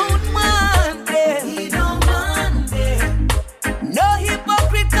we don't want them. We don't want them. No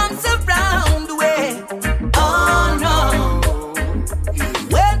hypocrite comes around the way. Oh no.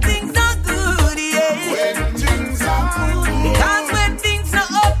 When things are good, yeah. When things are good. Because when things are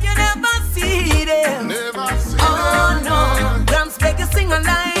up, you never see them. Never see them. Oh no. Grams beg you sing a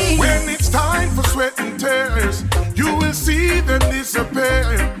line. When it's time for sweat and tears, you will see them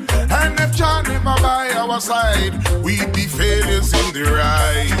disappear. And if John never by our side, we'd be failures in the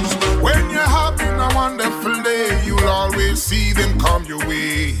rise. When you're having a wonderful day, you'll always see them come your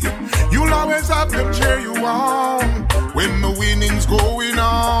way. You'll always have them cheer you on when the winning's going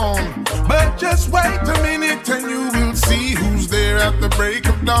on. But just wait a minute and you will see who's there at the break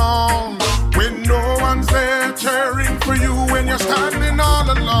of dawn. When no one's there cheering for you when you're standing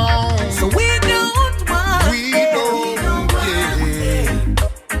all alone. So we don't want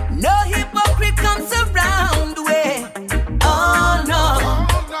no hypocrite comes around the way. Oh no.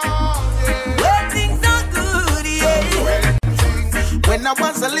 When things are good, yeah. When I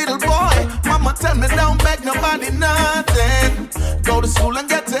was a little boy, mama tell me don't beg nobody nothing. Go to school and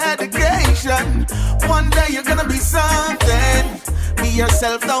get an education. One day you're gonna be something. Be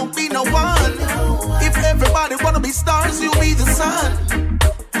yourself, don't be no one. If everybody wanna be stars, you be the sun.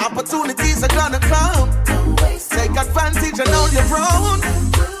 Opportunities are gonna come. Take advantage and know your own.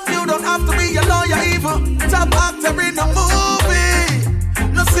 You don't have to be a lawyer even. Top actor in a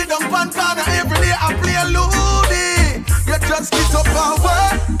movie. No sit down one corner every day I play a loony. You just get up and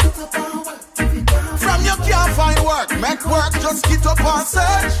work. From you can't find work, make work, just get up and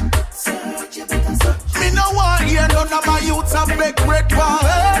search. Me no want hear none of my youths a beg bread for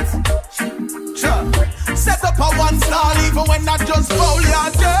hurt. Set up a one star even when I just foul your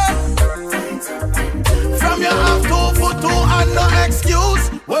dirt. From you have 2 foot 2 and no excuse.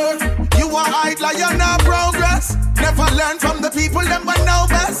 Work, you are idler, you're not progress. Never learn from the people, them but know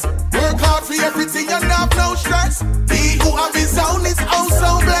best. Work hard for everything and have no stress. He who have his own is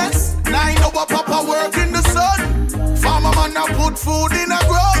also blessed. 9 hour papa work in the sun. Farmer man a put food in a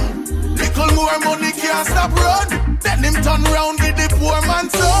ground. Little more money can't stop run. Then him turn round with the poor man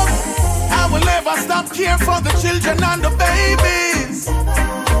son. I will never stop care for the children and the babies.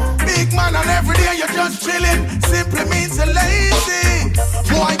 Big man and every day you're just chilling. Simply means you're lazy.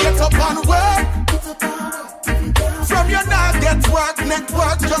 Boy get up and work. From your not get work,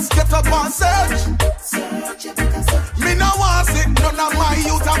 network, just get up and search. Me no want it, none of my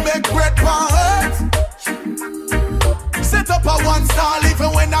youth a beg bread for hurt. Set up a one star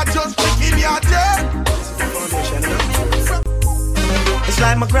even when I just check in your dirt. It's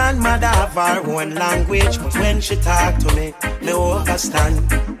like my grandmother have her own language, but when she talk to me, me understand.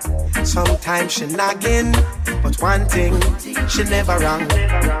 Sometimes she nagging, but one thing, she never wrong.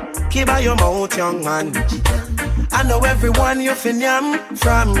 Keep out your mouth, young man. I know everyone you fin yam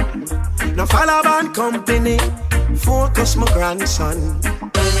from. No follow bad company, focus my grandson.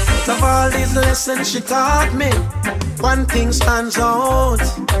 Out of all these lessons she taught me, one thing stands out.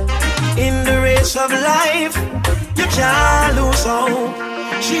 In the race of life, you can't lose hope.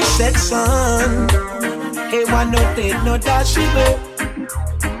 She said, son, hey, one no did no dash it.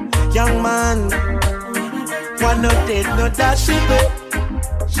 Young man, one no did no dash it.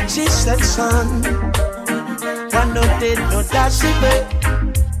 She said, son, one no did no dash it.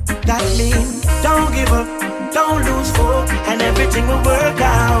 That means don't give up, don't lose hope, and everything will work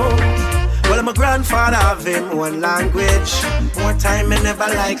out. Well, my grandfather have him one language. More time I never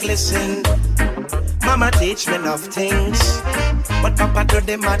like listen. Mama teach me enough things, but Papa do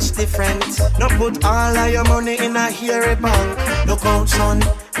the much different. No put all of your money in a hairy bank. Look out, son,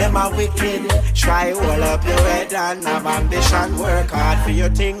 them are wicked. Try hold up your head and have ambition. Work hard for your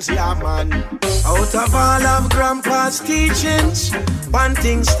things, yeah, man. Out of all of Grandpa's teachings, one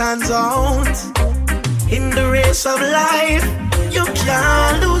thing stands out. In the race of life, you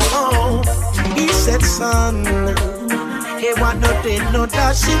can't lose hope. He said, son, he want no did no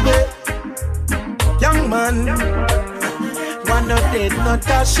dash it. Young man, want no did no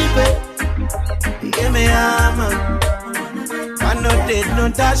dash it. Hear me, man. Want no did no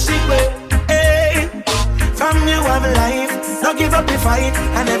dash it. Hey, from you have life, no give up the fight,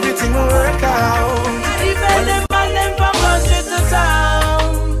 and everything will work out. Defend them and them from country to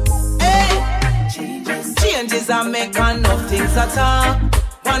town. can make enough things at all.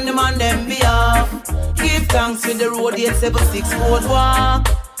 One the man them be off. Give thanks with the road 876 road walk.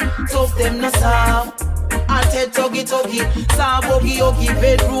 Tough them no soft. And head tuggy tuggy, saw buggy huggy.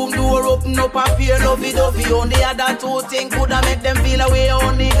 Bedroom door open up a pair lovey dovey. Only other two things coulda make them feel away.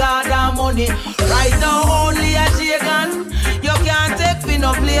 Only God and money. Right now only a J-gun. You can't take me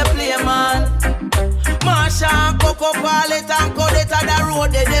no play man. Marsha, Coco, Palet and Codetta, the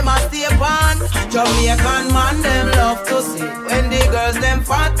road they them a stay on. Jamaican man them love to see when the girls them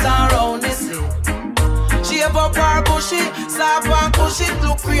fat around the sea. Shape up her bushy, soft and cushy,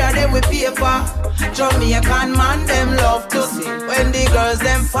 look freer them with paper. Jamaican man them love to see when the girls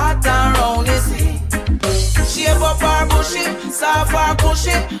them fat around the sea. Shape up her bushy, soft and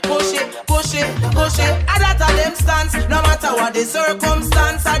cushy, push it. A lot of them stands, no matter what the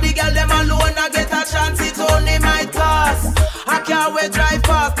circumstance. A the girl them alone a get a chance, it only might cost. I can't wait drive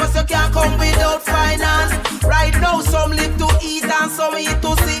fast, cause you can't come without finance. Right now some live to eat and some eat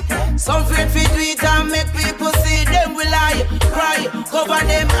to see. Some fit to eat and make people see. Them will lie, cry, cover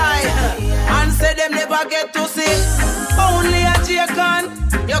them eye, and say them never get to see. Only a J-Con,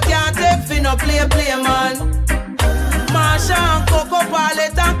 you can't take fi no play man. Marsha and Coco,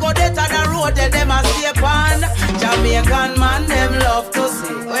 Palet and Codetta, the road that them a stay on. Jamaican man them love to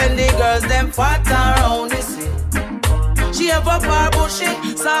see when the girls them fat around the sea. Shave up her bushy,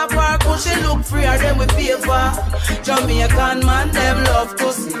 soft her cushy, look freer them with paper. Jamaican man them love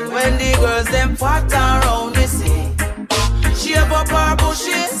to see when the girls them fat around the sea. Shave up her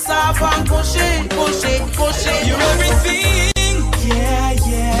bushy, soft and cushy, cushy. You're everything, yeah.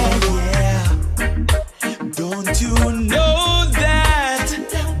 Don't you know that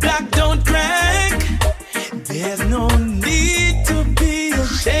black don't crack? There's no need to be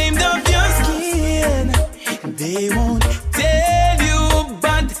ashamed of your skin. They won't tell you,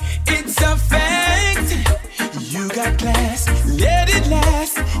 but it's a fact. You got class, let it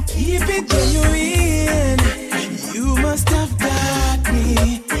last, keep it genuine. You must have got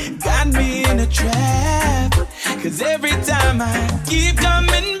me in a trap. Cause every time I keep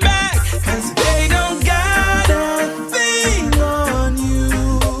coming back, cause they don't got a thing on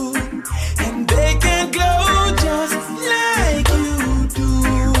you, and they can glow just like you do.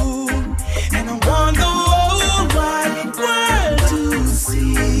 And I want the whole wide world to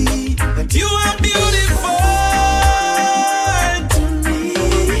see that you are beautiful to me.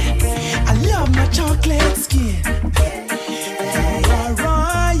 I love my chocolate skin. You are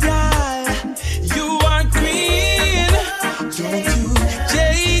royal, you are queen. Don't you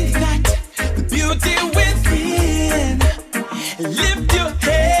change that, the beauty within. Lift your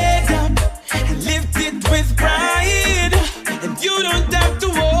head up and lift it with pride. And you don't have to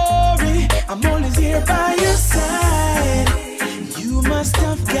worry, I'm always here by your side. You must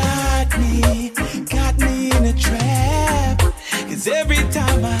have got me in a trap. Cause every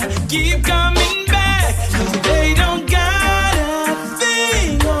time I keep coming back, cause they don't got a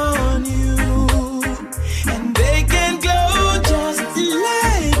thing on you, and they can glow just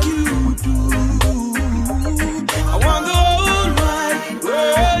like you do. I want the whole wide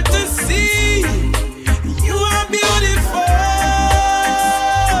world to see you are beautiful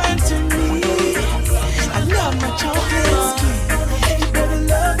to me. I love my chocolate skin. You better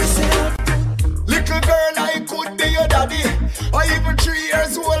love yourself. Little girl, I could be your daddy, or even 3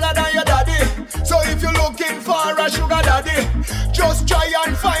 years older than your daddy. So if you're looking for a sugar daddy, just try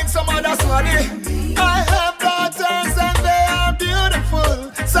and find some other smarty. I have daughters and they are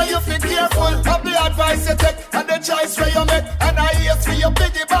beautiful, so you be careful of the advice you take and the choice where you make. And I yes for your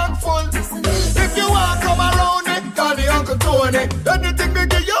piggy bank full. If you want come around me, call me Uncle Tony. Anything we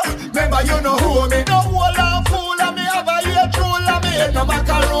give you, remember you know who me. No whole and fool of me, have a ear troll of me, ain't no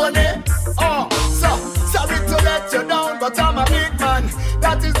macaroni. Oh, so sorry to let you down, but I'm a big man.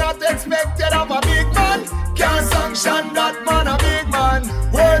 That is not expected of a big man. Can't sanction that man, a big man.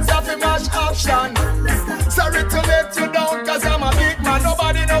 Words have to match action. Sorry to let you down, cause I'm a big man.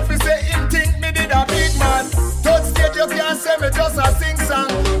 Nobody know if you say him think me did a big man. Third stage you can't say me just a sing song.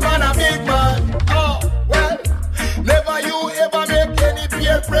 Man a big man. Oh, well, never you ever make any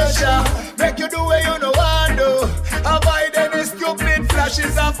peer pressure. Make you do what you know want to. Avoid any stupid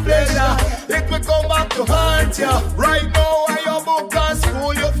flashes of pleasure. It will come back to haunt you. Right now I your book and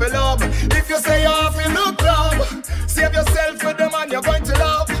school you feel love. If you say you have to look love, save yourself for the man you're going to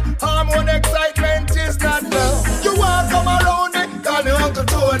love. Hormone excitement is not love. You want come around me, call me Uncle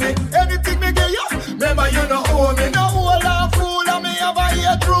Tony. Anything me give you, remember you know owe me. No whole and fool of me, have a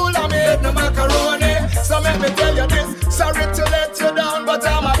ear drool of me, head no macaroni. So let me tell you this, sorry to let you down, but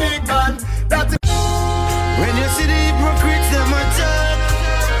I'm a big man. That's when you see the hypocrites, them attack,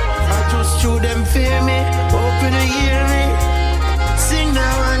 I just show them fear me. Oh, for the hear me. Sing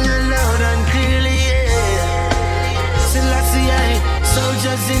now and you loud and clearly, yeah. Selassie,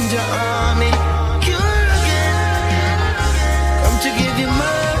 soldiers in the army. Cure again. Come to give you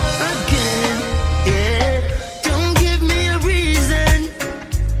more again, yeah. Don't give me a reason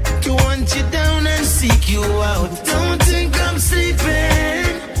to want you down and seek you out. Don't think I'm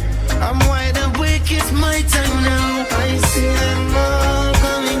sleeping. I'm wide awake, it's my time now. I see them all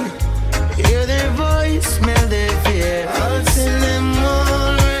coming. Hear their voice, smell their fear. I'll send them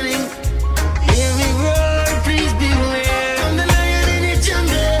all running. Hear me roar, please beware. I'm the lion in the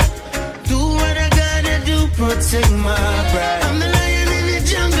jungle. Do what I gotta do, protect my pride. I'm the lion in the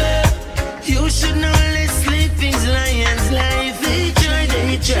jungle. You should know let's sleeping's lion's life. They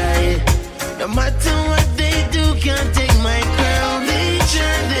try. No matter what they do, can't take my crown. They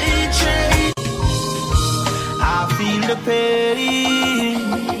try. I feel the pain.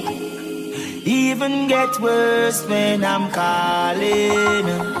 Even get worse when I'm calling.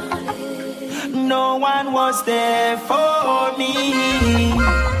 No one was there for me.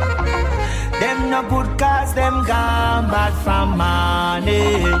 Them no good cause them gone back from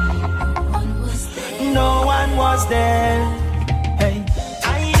morning. No one was there. Hey,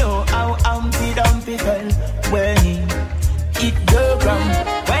 I know how Humpty felt when it go wrong.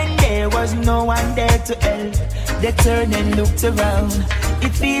 When there was no one there to help, they turned and looked around.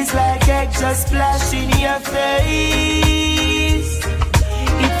 It feels like egg just splash in your face.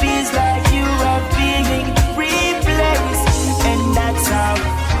 It feels like you are being replaced. And that's how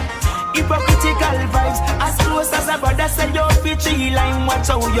hypocritical vibes. As close as a brother said, you're bitchy line. Watch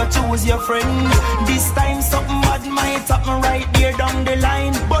how you choose your friend. This time something bad might happen right there down the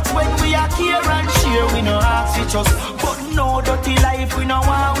line. But when we are here and share, we no ask each us. But no dirty life, we no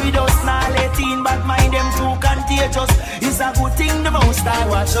want with us. Now let in bad mind, them too contagious. It's a good thing the most I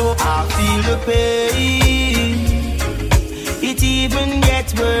watch out. I feel the pain. It even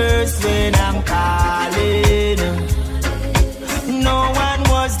gets worse when I'm calling. No one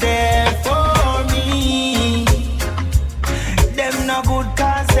was there for me. Them no good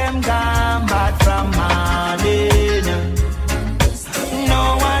cause them gone back from morning.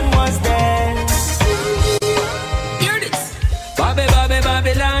 No one was there. Hear this.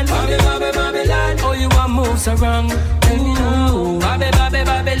 Babylon. Oh, you want moves around. Tell me now.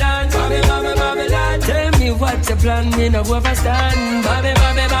 Babylon. Tell me what's your plan, me no overstand.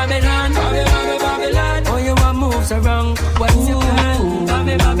 Babylon. Oh, you want moves around. What's your plan?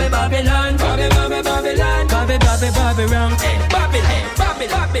 Babylon.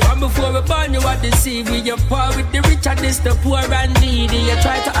 From before we born, you are deceived. You're poor with the rich and this the poor and needy. You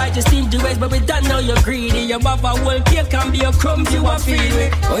try to hide your stingy ways, but we don't know you're greedy. Your mother will cake can be a crumb you are feed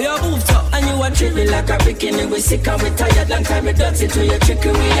with. Oh, you moved up and you are treated like a bikini. We sick and we tired, long time we dirty to your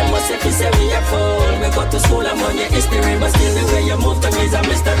trickery. You must say you say we are full. We go to school, I'm on your history, but still the way you move to me is a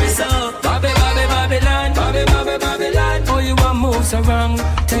mystery. So, Babylon. Oh, you want moves around.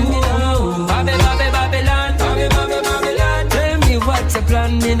 Tell me now. Babylon. Tell me what's your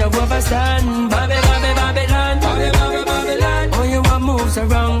plan, me no overstand. Babylon. Oh, you want moves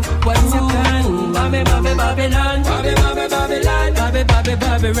around. What's your plan? Babylon. And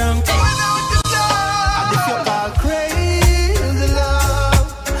if you call crazy love,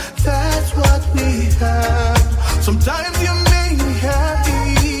 that's what we have. Sometimes you make me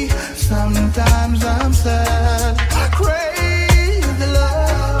happy, sometimes I'm sad. Crazy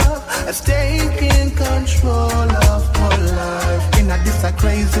love has taken control of my life. In this a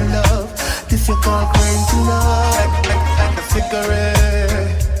crazy love, this you call crazy love. Like a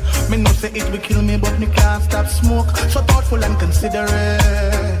cigarette. Me know say it will kill me, but me can't stop smoke. So thoughtful and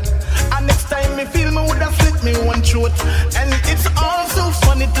considerate. And next time me feel me would have slit me one throat. And it's all so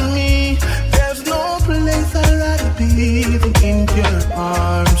funny to me. There's no place I'd rather be than in your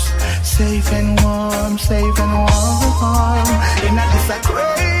arms. Safe and warm, safe and warm. In this a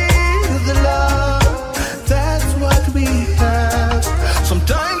crazy love, that's what we have.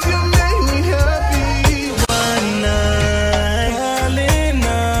 Sometimes you make me happy. One night, calling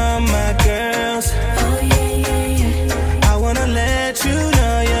all my girls. Oh yeah. I wanna let you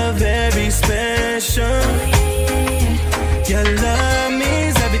know you're very special. Your love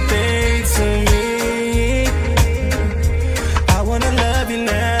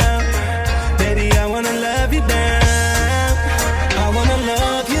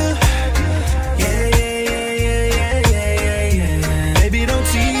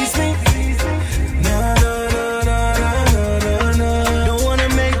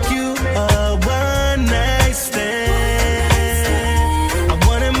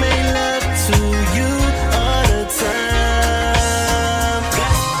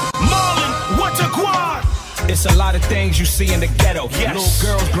lot of things you see in the ghetto. Yes.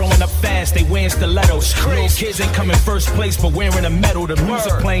 Little girls growing up fast, they wearing stilettos. Little kids ain't coming first place, but wearing a medal. The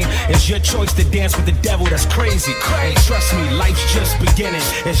music playing, it's your choice to dance with the devil. That's crazy. And trust me, life's just beginning.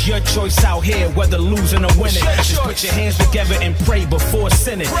 It's your choice out here, whether losing or winning. Just put your hands together and pray before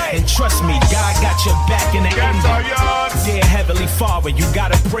sinning. And trust me, God got your back in the end. Dear Heavenly Father, you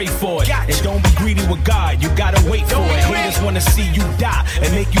gotta pray for it. And don't be greedy with God, you gotta wait for it. Haters wanna see you die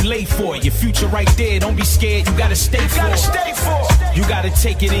and make you late for it. Your future right there, don't be scared, you gotta stay for it. You gotta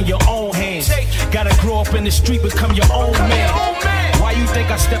take it in your own hands. Gotta grow up in the street, become your own man. Why you think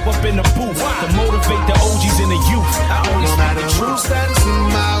I step up in the booth to motivate the OGs and the youth? I only no matter who stands in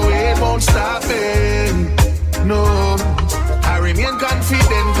my way, it won't stop me. No, I remain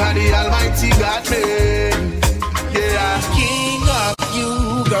confident, cause the Almighty got me. Yeah, King of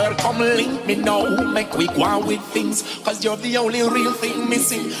you, girl, come link me now. Make we go on with things, cause you're the only real thing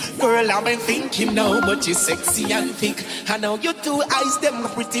missing. Girl, I've been thinking now, but you're sexy and thick. I know your two eyes, them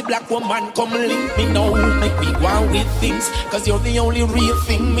pretty black woman. Come link me now, make we go on with things, cause you're the only real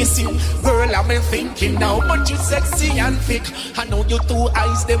thing missing. Girl, I've been thinking now, but you're sexy and thick. I know your two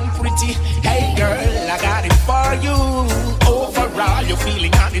eyes, them pretty. Hey girl, I got it for you. Overall, you're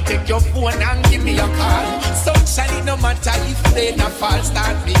feeling how to take your phone and give me a call. Sunshine, no matter if they not fall.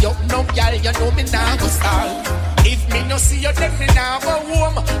 Start me up, no girl, you know me now go stall. If me no see you, then me now go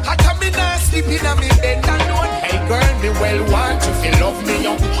home. How come me now sleep in a me bed alone? Hey girl, me well want you feel love me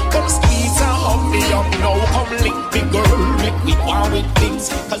up. Come squeeze and hug me up. Now come link me girl, make me go with things,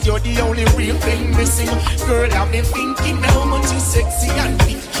 cause you're the only real thing missing. Girl, I've been thinking how much you sexy and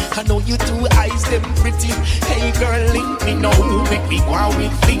big. I know you two eyes, them pretty. Hey girl, link me now, make me go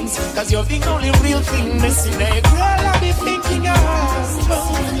with things, cause you're the only real thing missing. Hey girl, I've been thinking of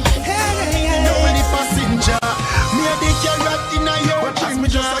hey, nobody passenger. Me a dick you right in a your as me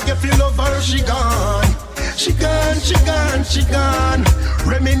just a get feel of her, she gone. She gone, she gone, she gone.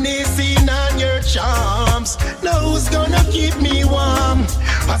 Reminiscing on your charms. Now who's gonna keep me warm?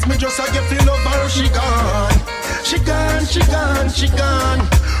 As me just a get feel of her, she gone. She gone, she gone, she gone.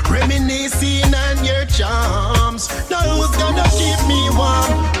 Reminiscing on your charms. Now who's gonna keep me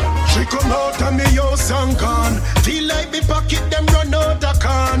warm? She come out of me house and gone. Feel like me pocket them run out of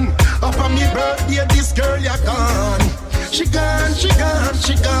can. Up on me birthday this girl ya gone. She gone, she gone,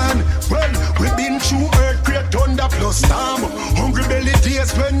 she gone. Well, we been through earthquake, thunder plus storm. Hungry belly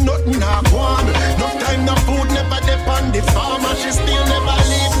days when nothing a gone. No time, no food, never depend the farm. And she still never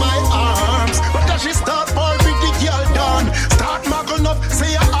leave my arms. But as she start ball with the girl done, start mugging up,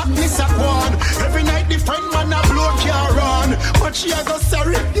 say her hotness a gone. Every night the friend man a blow car on. But she a go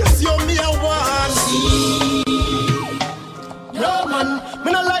sorry, yes you me a one. No man,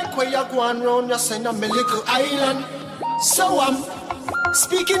 me no like where you going round, you send a me little island. So I'm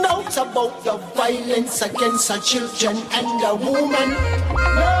speaking out about the violence against our children and the woman.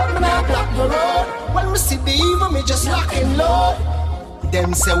 No, me not block the road. When we see the evil, me just lock and load.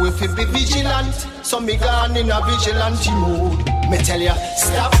 Them say we fi be vigilant, so me gone in a vigilante mood. Me tell ya,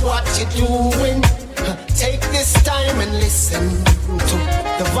 stop what you doing. Take this time and listen to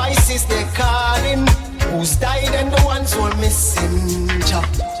the voices they're calling. Who's died and the ones who are missing.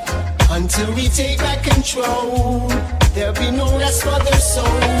 Until we take back control, there'll be no rest for their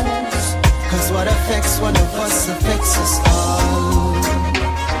souls. Cause what affects one of us affects us all.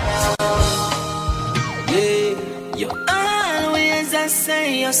 Yeah, you always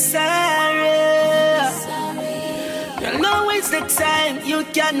say you're sorry. You know it's the time you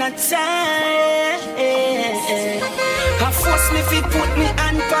cannot tell. I force me fi put me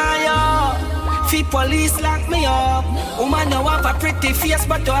on fire. Fi police lock me up. Woman you have a pretty face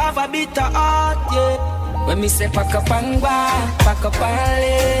but you have a bitter heart, yeah. When me say pack up and go, pack up and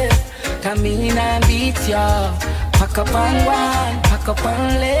live. Come in and beat ya. Pack up and go, pack up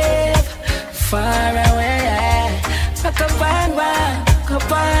and live. Far away, yeah. Pack up and go, pack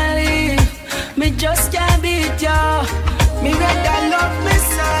up and live. Me just can't beat ya. Me rather love me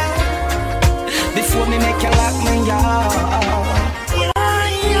son before me make you lock me up.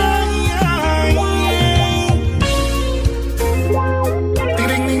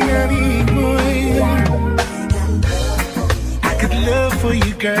 Love for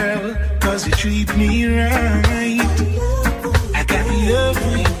you, girl, cause you treat me right. I got love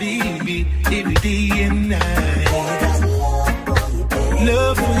for you, baby, every day and night.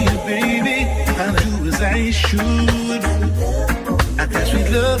 Love for you, baby, I'll do as I should. I got sweet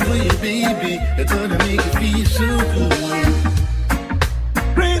love for you, baby, it's gonna make you feel so good.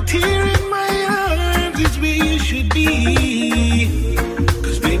 Right here in my arms is where you should be.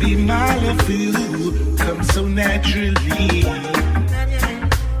 Cause baby, my love for you comes so naturally.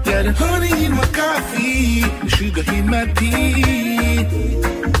 Got honey in my coffee, sugar in my tea.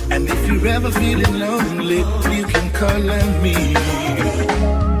 And if you're ever feeling lonely, you can call on me.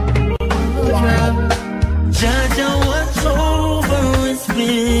 Judge, watch over his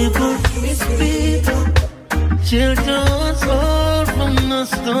people, children's all from the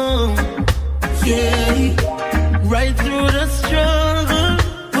storm. Yeah, right through the struggle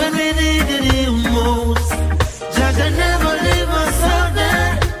when we needed him most. Judge, I never leave us out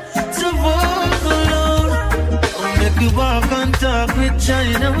there to walk alone. I'll make you walk and talk with Jah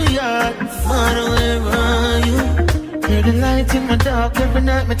in our heart, far away from you. You're the light in my dark. Every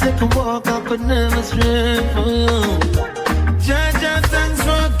night me take a walk, I could never stray for you. Jah, thanks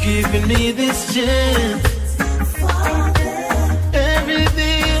for giving me this chance. Every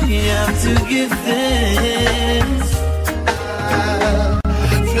day you have to give thanks.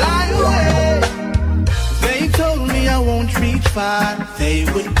 Fly away. They told me I won't reach far. They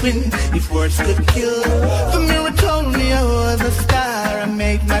would win if words could kill. The mirror told me I was a star. I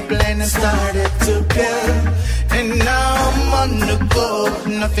made my plan and started to build. And now I'm on the go.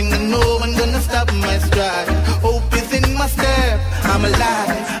 Nothing and no one gonna stop my stride. Hope is in my step. I'm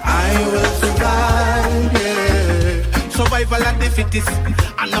alive. I will survive. Yeah. Survival at the fittest.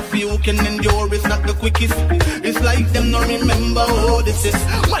 And a few can endure, it's not the quickest. It's like them no remember who this is.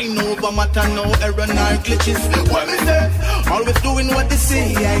 Mind over matter, no error, no glitches. What is that? Always doing what they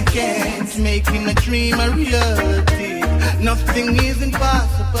say I can't. Making a dream a reality. Nothing is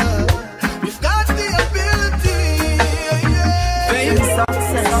impossible. We've got the ability. Yeah.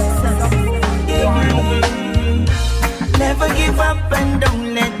 Never give up and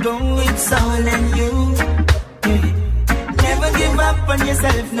don't let go, it's all in you. Never give up on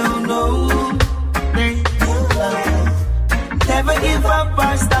yourself, no. Never give up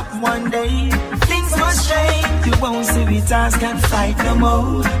or stop one day. Things must change, you won't see we task can't fight no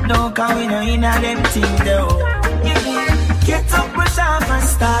more. No, cause we know in a them thing though. Get up, push off and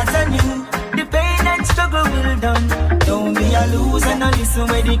start anew. The pain and struggle will done. Don't be a loser, no listen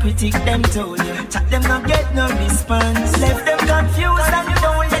where the critic them told you. Chat them not get no response. Left them confused and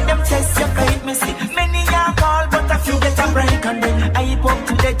don't let them test your faith. Me see many are called but a few get a break. And then I hope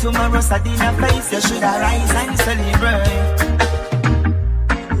today tomorrow sad in a place. You should arise and celebrate.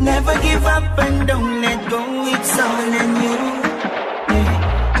 Never give up and don't let go, it's all in you.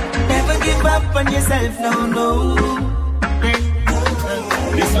 Never give up on yourself, no.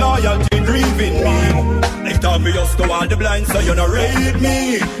 This loyalty grieving me. It's obvious to all the blind, so you not rate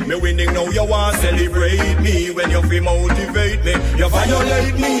me. Me winning now, you want celebrate me. When you feel motivate me, you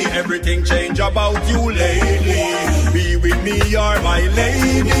violate me. Everything change about you lately. Be with me, you're my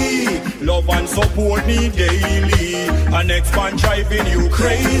lady. Love and support me daily. An ex-man driving you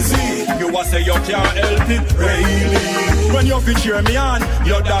crazy. You a say you can't help it, really. When you fit cheer me on,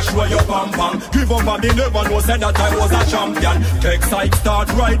 you dash where you pam. Give up and me never know said that I was a champion. Take side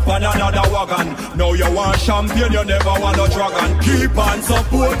start right on another wagon. Now you want champion, you never want a dragon. Keep on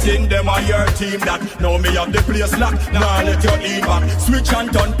supporting them on your team that now me have the place locked. Now let you leave back. Switch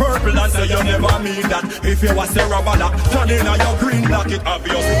and turn purple and say you never mean that. If you was a rubber turn in on your green black, it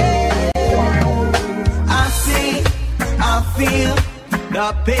obvious. I see, I feel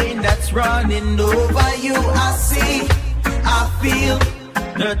the pain that's running over you. I see, I feel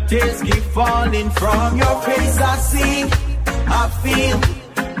the tears keep falling from your face. I see, I feel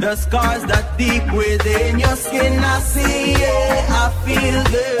the scars that deep within your skin. I see, yeah, I feel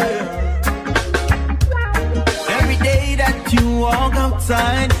good. Every day that you walk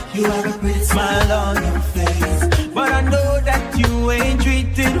outside, you have a pretty smile on your face. But I know that you ain't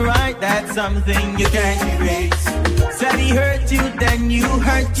treated right, that's something you can't erase. Said he hurt you, then you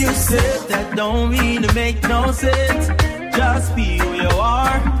hurt yourself. That don't really make no sense. Just be who you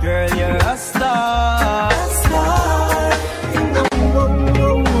are, girl, you're a star.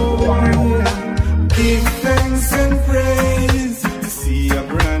 Give thanks and praise to see a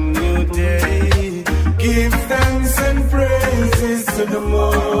brand new day. Give thanks and praises to the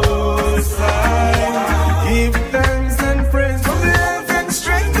Most High. Give thanks and praise for the health and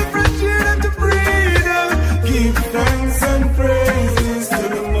strength to breathe and to breathe. Give thanks and praises to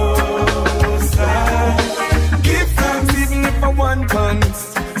the Most High. Give thanks even if I want pants.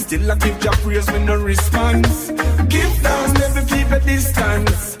 Still I give your praise with no response. Give thanks, never keep a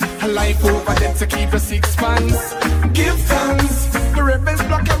distance. A life over them to keep a 6 months. Give thanks. The rebels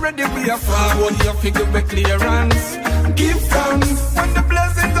block already, we are forward. You figure with clearance. Give thanks. When the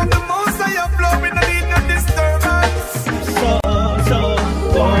blessings of the Most High are flowing, I need no disturbance.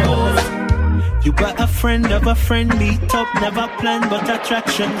 You got a friend of a friend, meet up, never planned, but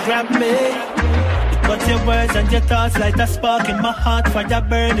attraction grab me. But your words and your thoughts light a spark in my heart, fire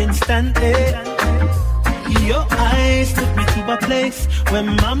burn instantly. Your eyes took me to a place where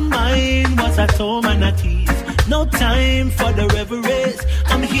my mind was at home and at ease. No time for the reveries.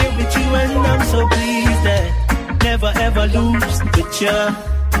 I'm here with you and I'm so pleased that never ever lose with ya.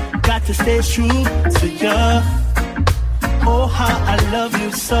 Got to stay true to ya. Oh, how I love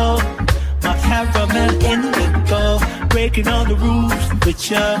you so. My caramel indigo, breaking all the rules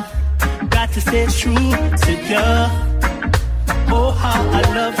with ya. Got to stay true to ya. Oh, how I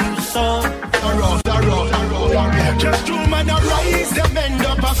love you so. Just two man arise, them end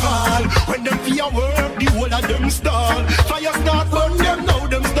up a fall. When them fear work, the whole of them stall. Fire start burn them, now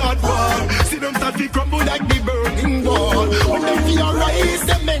them start fall. See them start to crumble like the burning wall. When them fear rise,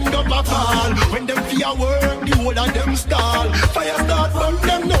 them end up a fall. When them fear work, the whole of them stall. Fire start burn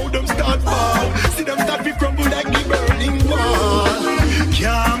them, now them start fall. See them start to crumble like the burning wall.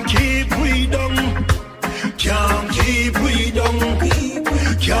 Can't keep we down. Can't keep we down.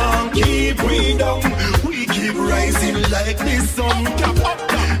 Can't keep we down. We keep rising like the sun.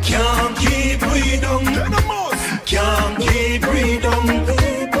 Can't keep we down. Can't keep we down.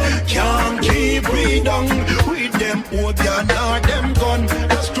 Can't keep we down. With them opium or them gun.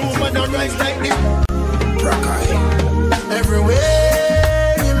 That's true when I rise like this.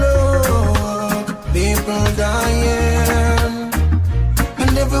 Everywhere you look, people dying.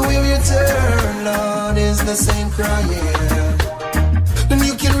 And everywhere you turn, Lord, is the same crying. And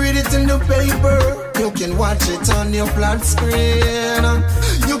you can read it in the paper, you can watch it on your flat screen,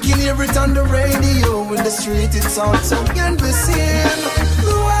 you can hear it on the radio, in the street it's also can be seen.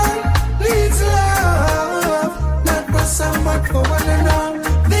 The world needs love, not for some but for one another.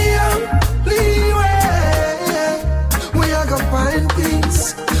 The only way we are gonna find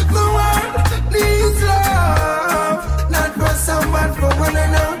peace. The world needs love, not for some but for one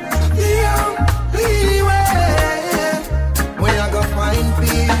another. The only way we are gonna find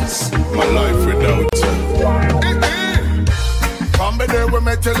peace. My life without you. From the day we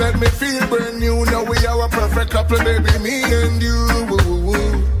met you, let me feel brand new. Now we are a perfect couple, baby, me and you.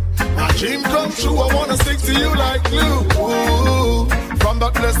 My dream come true, I wanna stick to you like glue. From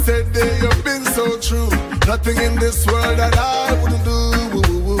that blessed day, you've been so true. Nothing in this world that I wouldn't do.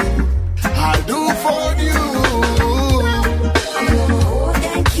 I'll do for you. I'm gonna hold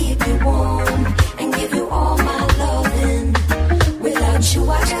and keep you warm and give you all my loving. Without you,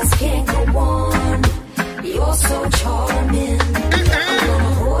 I just can't go on. You're so charming. I'm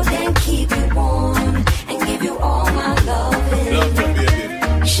gonna hold and keep you warm and give you all my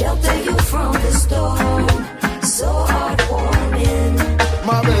loving. Shelter you from the storm. So heartwarming.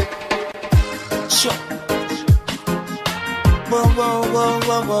 Mommy. Sure. Whoa, whoa, whoa,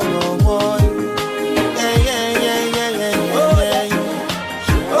 whoa, whoa, whoa, whoa. Yeah, yeah, yeah, yeah, yeah,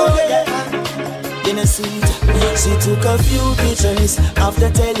 yeah. Oh, yeah. Innocent. She took a few pictures of the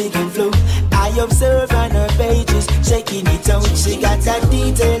Telegram flow. I observed on her pages, shaking it out. She got that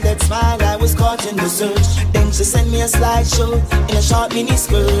detail, that smile, I was caught in the search. Then she sent me a slideshow in a short mini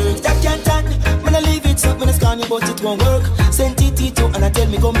skirt. That can't turn, when I leave it up, when I scan you, but it won't work. Sent it to and I tell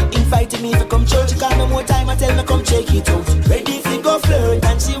me come, invited me to come church. She call me more time, I tell me come check it out. Ready if you go flirt,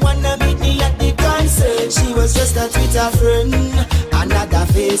 and she wanna meet me at the concert. She was just a Twitter friend, another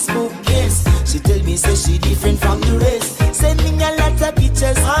Facebook guest. She tell me say she different from the rest. Send me a lot of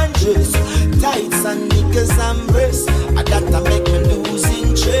pictures and dress, tights and knickers and breasts. And that make me lose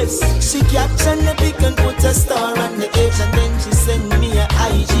interest. She captioned the pic and put a star on the edge, and then she sent me a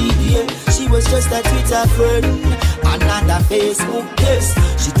IGDM. She was just a Twitter friend, another Facebook guest.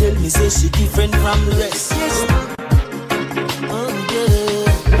 She tell me say she different from the rest. Yes.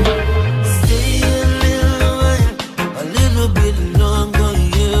 Stay a little while, a little bit longer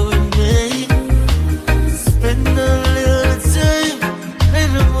here with me. Spend a little time,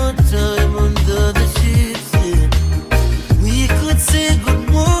 little more time under the sheets. Yeah. We could say good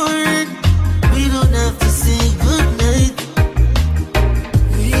morning, we don't have to say good night.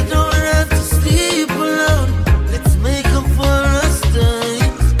 We don't have to sleep alone, let's make up for us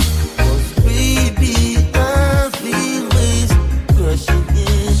time. 'Cause baby, I feel waves crushing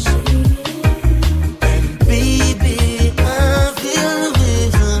in. And baby, I feel the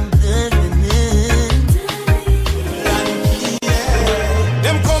waves I'm diving in.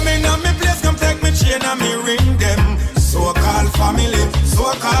 Them coming on me place, come take me chain and me ring them. So-called family,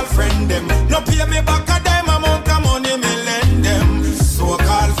 so-called friend them. No pay me back a dime amount of money me lend them.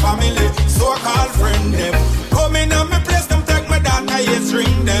 So-called family, so-called friend them. Coming on me place, come take me data, yes,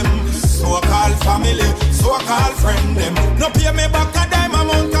 ring them. So-called family, so-called friend them. No pay me back a dime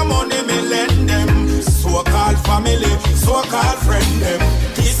amount of money me lend them. So-called family, so-called friend them.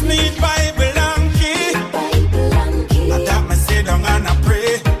 This need Bible and key. And that me sit down and I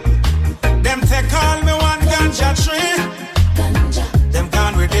pray. Them take all me one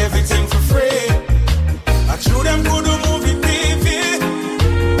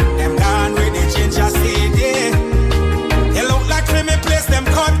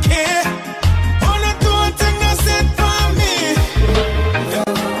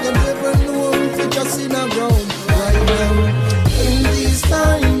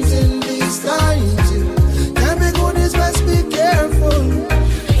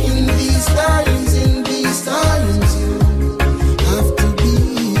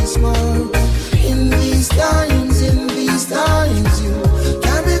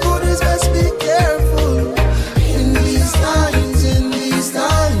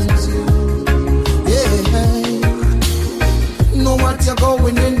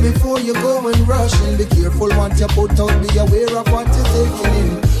careful what you put out, be aware of what you're taking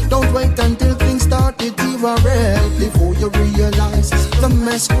in. Don't wait until things start to derail before you realize the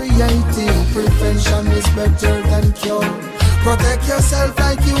mess creating. Prevention is better than cure. Protect yourself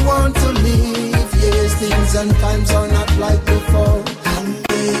like you want to live. Yes, things and times are not like before. And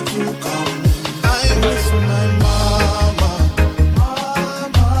make you come. I miss my mama.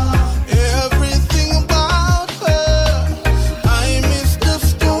 Everything about her. I miss the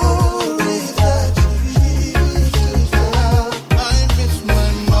stories that she used to tell. I miss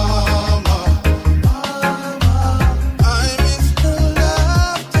my mama. I miss the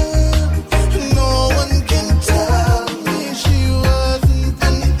laughter. No one can tell me she wasn't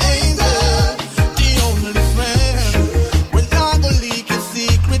an angel. The only friend when I go leak a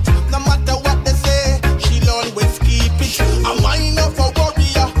secret. No matter what they say, she'll always keep it. I'm mine of a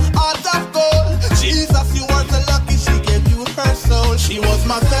warrior, heart of gold. Jesus, you are so lucky she gave you her soul. She was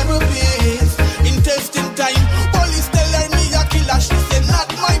my therapist in testing time. Police tell her me a killer, she said not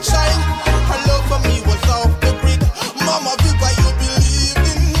my child. Her love for me was off the grid. Mama, Viva, you believe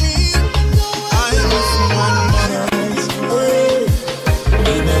in me. I miss my mother.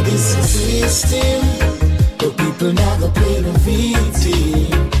 In a this system, the people now go play the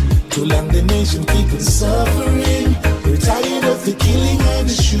victim. Too long the nation keep on suffering. We're tired of the killing and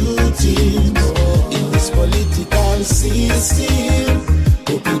the shooting. In this political system,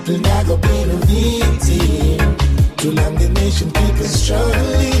 the people now go play the victim. Too long the nation keep on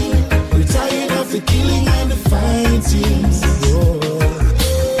struggling. We're tired of the killing and the fighting.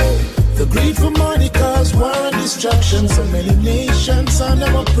 The greed for money cause war and destruction. So many nations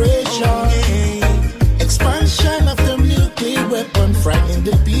under oppression. Expansion of the nuclear weapon, frightening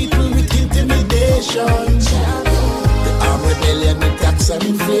the people with intimidation. The armed rebellion with tax and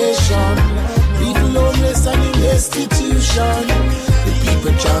inflation. People homeless and in destitution. The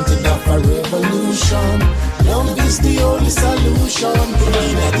people chanting of a revolution. Love is the only solution.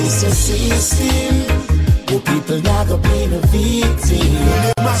 In a this system, the people now go be the victim.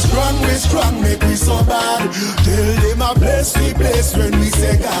 Them a strong, make we so bad. Tell them a bless when we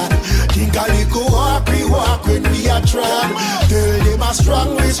say God. Think a little walk when we are tried. Tell them a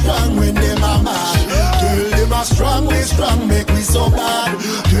strong when them a mad. Tell them a strong, make we so bad.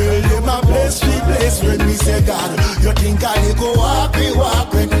 Tell them a bless when we say God. You think a little walk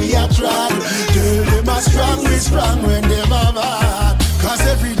when we are tried. Tell them a strong when them a mad. Cause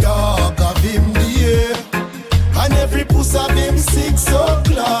every dog of him the air. And every puss of him 6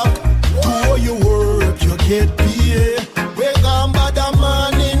 o'clock. Do all you work, you get paid. Wake up by the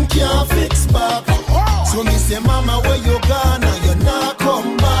morning, can't fix back. So me say, mama, where you gone and you not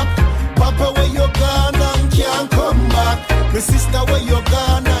come back. Papa, where you gone and can't come back. My sister, where you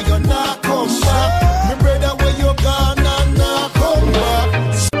gone and you not come back. My brother, where you gone and not come back.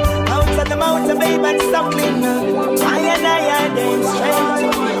 Out of the mountain, babe, and suckling. I them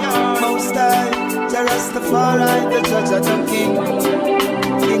strength. Most time. Rastafari, the judge of the king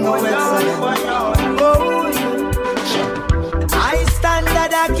of excellence. Oh, I stand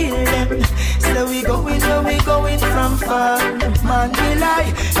that I kill them. So we going from far. Man, we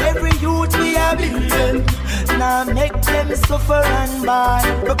lie. Every youth we are building. Now make them suffer and buy.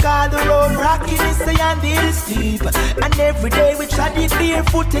 Because the road rocky is and the hill steep. And every day we try to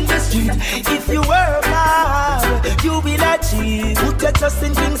barefoot in the street. If you work hard, you will achieve. Put your trust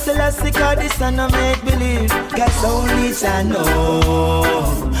in King Celestia, cause this and no make believe. Cause only I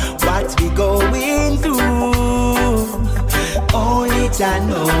know what we going through. Only I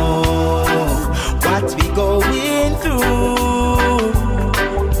know what we going through.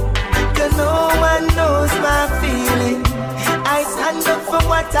 Cause no one knows my feeling. I stand up for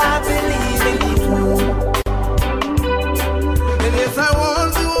what I believe in. And yes, I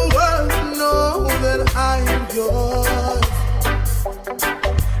want the world to know that I am yours.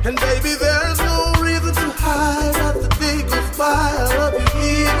 And baby, there's no reason to hide. As the day goes by, I love you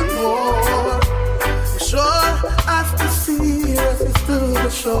even more. I'm sure as the sea races through the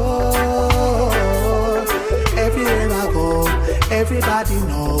shore. Everywhere I go, everybody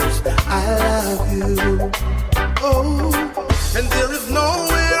knows I love you. Oh, and there is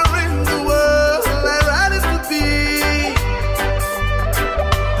nowhere in the world I'd rather to be.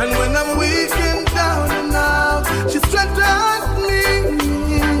 And when I'm weak and down and out, she strengthens me.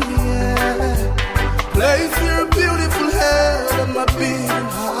 Yeah. Place your beautiful head on my beating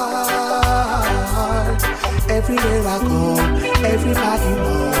heart. Everywhere I go, everybody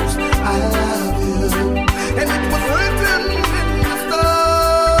knows I love you. And it was written in the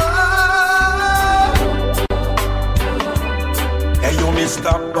stars. Hey, you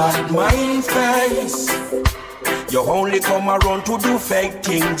Mr. Bad Mind Face. You only come around to do fake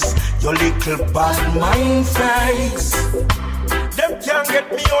things. Your little bad mind face. Them can't get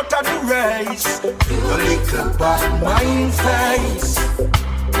me out of the race. Your little bad mind face.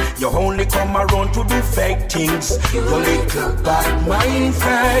 You only come around to do fake things. Your little bad mind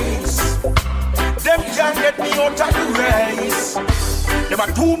face. Them can't get me out of the race. There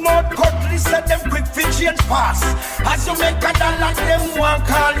were too much cutlass, let them quick for change pass. As you make a dollar, them won't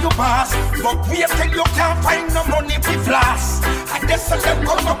call you boss. But wait till you can't find no money for floss. And they say them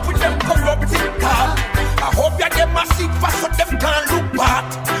come up with them corrupted car. I hope you them a seek for so them can't look back.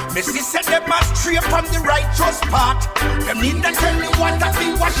 Missy said them a stray from the righteous path. Them need to tell me what that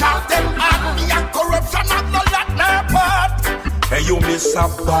be wash out them at. Me and corruption have no lot no part. Hey, you miss a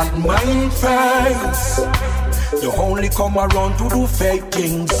bad mind face. You only come around to do fake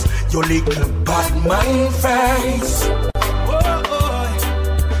things. You little bad mind face. Oh, oh.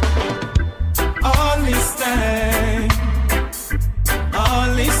 All this time,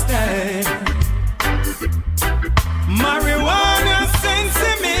 marijuana,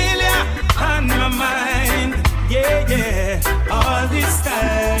 sensimilia on my mind. Yeah, yeah. All this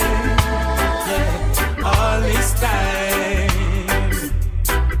time, yeah. All this time,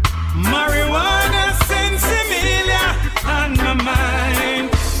 marijuana, sensimilia on my mind.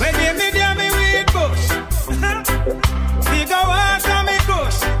 When you me down me weed bush, we go out on me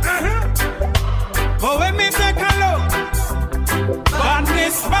bush. But when me take a look,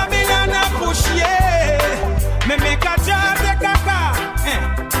 badness Babylon a push, yeah. Me make a job, take a car.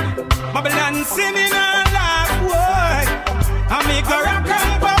 Babylon see me now laugh, boy. I make a rock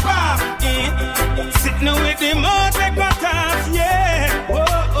and pop off. Sitting with the mouth, take a tough, yeah.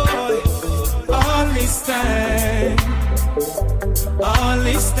 All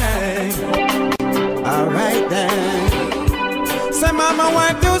this time. Alright then. Say mama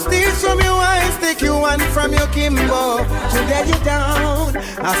want to steal from you and stick you one from your Kimbo. Today you down,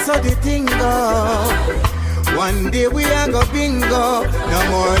 I saw the thing go. One day we are go bingo. No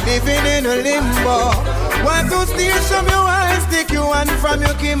more living in a limbo. Want to steal from you and stick you one from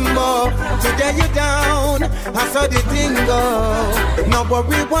your Kimbo. Today you down, I saw the thing go. No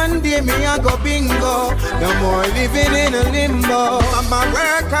worry, one day me I go bingo. No more living in a limbo. I'm a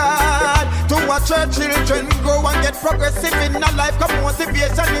work hard to watch your children grow and get progressive in a life. Come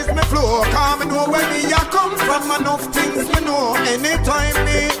motivation is my flow. Come know where me I come from. Enough things me know. Anytime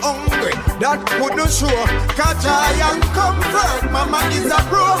me hungry, that couldn't show. Catch I and comfort. Mama is a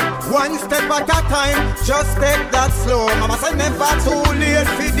pro. One step at a time. Just take that slow. Mama say never too late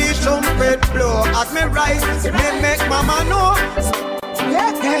for the trumpet blow. As me rise, me make mama know.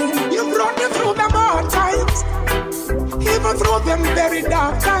 Yeah, you brought me through them hard times, even through them very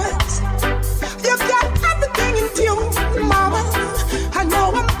dark times. You got everything in tune, mama. I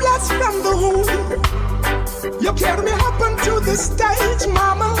know I'm blessed from the womb. You carry me up onto the stage,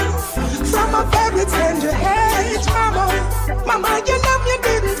 mama. From a very tender age, mama. Mama, you love me,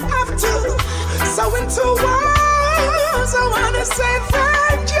 didn't have to. So into words, I wanna say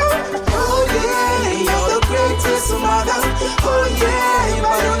thank you. Oh yeah, you're the greatest mother. Oh yeah,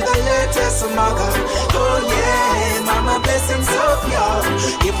 you're the latest mother. Oh yeah, mama blessings of you.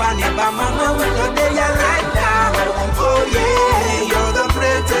 If I never mama will not be here right now. Oh yeah, you're the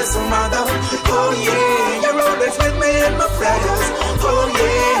greatest mother. Oh yeah, you're always with me in my prayers. Oh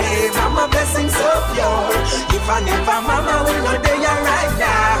yeah, mama blessings of you. If I never mama will not be here right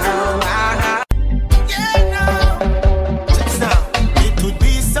now.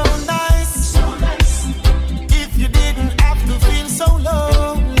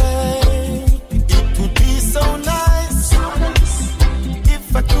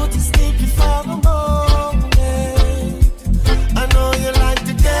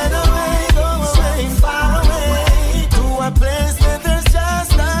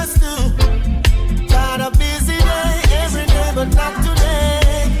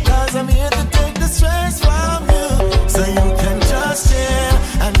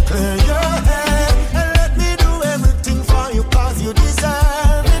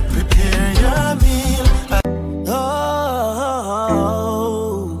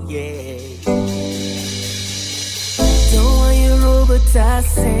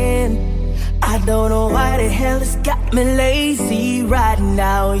 I don't know why the hell it's got me lazy right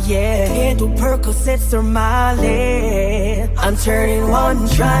now, yeah. Can't do Percocets or Molly. I'm turning one,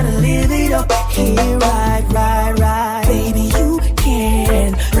 trying to live it up. Here, right. Baby, you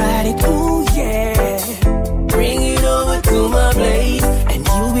can ride it, ooh, yeah. Bring it over to my place, and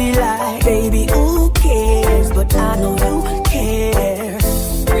you be like, baby, who cares? But I know you care.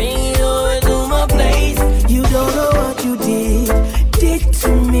 Bring it over to my place. You don't know what you did to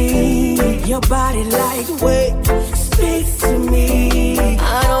me. Your body lightweight speaks to me.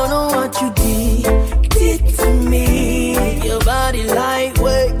 I don't know what you did to me. Your body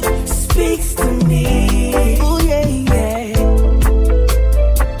lightweight speaks to me. Oh yeah, yeah.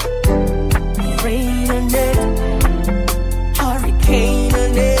 Rain on it, hurricane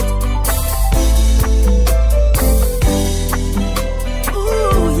on it.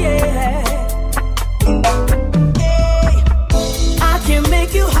 Ooh yeah. Hey, I can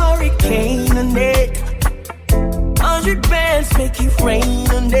make you hurricane on it. 100 bands make you rain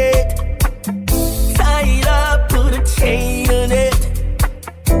on it. Tie it up, put a chain on it.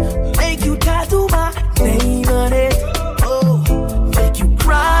 Make you tattoo my name on it. Oh, make you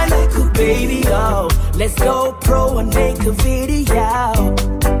cry like a baby. Oh, let's go pro and make a video.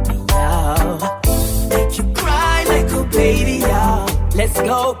 Make you cry like a baby. Oh, let's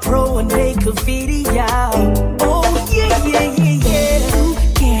go pro and make a video. Oh yeah, yeah, yeah, yeah. You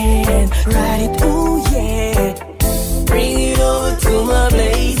can ride it. Oh yeah. Bring it over to my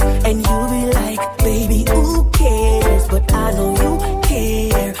place, and you'll be like, baby, who cares? But I know you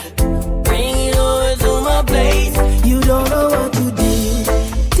care. Bring it over to my place. You don't know what you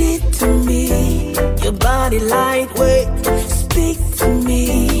did to me. Your body lightweight, speak to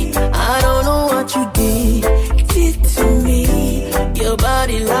me. I don't know what you did to me. Your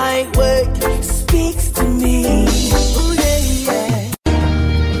body lightweight speaks to me. Ooh, yeah, yeah.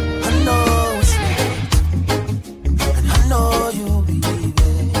 I know it's late, and I know you believe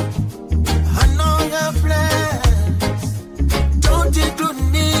it. I know your plans don't include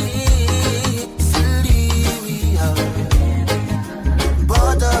me. Leave me out.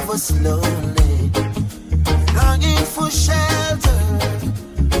 Both of us lonely, longing for shelter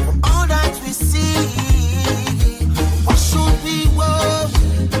from all that we see. What should we worry?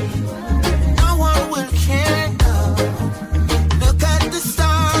 No one will care now. Look at the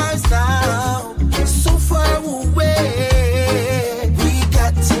stars now, so far away. We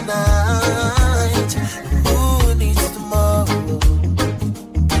got tonight, who needs tomorrow?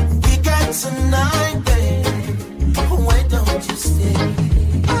 We got tonight, babe. Why don't you stay?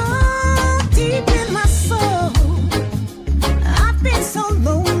 Oh, deep in my soul, I've been so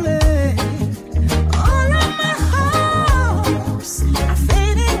lonely. All of my hopes are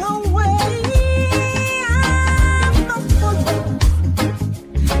fading away. I'm not for love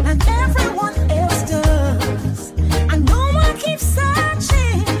like everyone else does. I know I keep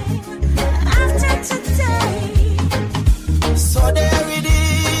searching after today. So there it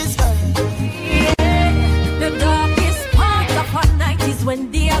is, the darkest part of our night is when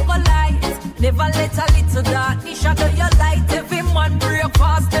day go light. Never let a little darkness shadow your light. Every man break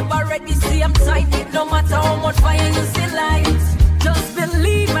fast, never ready same time. No matter how much fire you see light. Just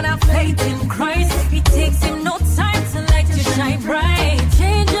believe and have faith in Christ. It takes him no time to light you shine bright.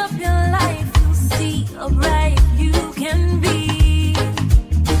 Change up your life, you'll see how bright you can be.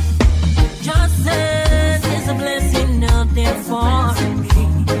 Just as there's a blessing out there for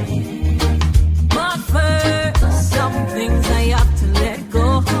me. But first, some things I have to let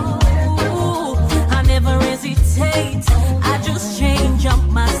go. I never hesitate, I just change up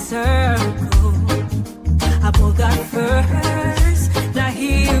my circle. I put God first, now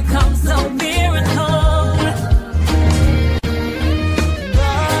here comes the miracle.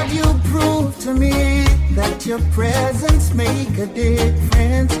 God, you prove to me that your presence make a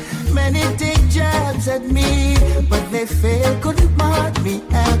difference. Many take jabs at me, but they fail, couldn't mark me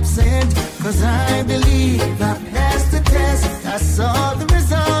absent. Cause I believe I passed the test, I saw the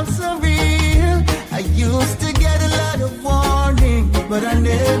results are real. I used to get a lot of warning, but I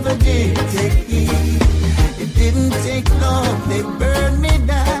never did take heed. It didn't take long, they burned me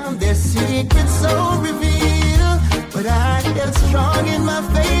down, their secrets so revealed. But I held strong in my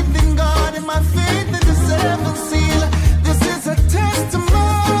faith in God, and my faith in the seventh seal. This is a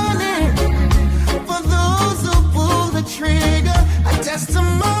testimony for those who pull the trigger. A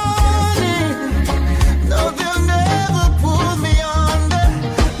testimony, no, they'll never pull me under.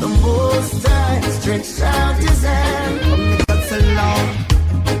 The Most High stretched out his hand. That's a law.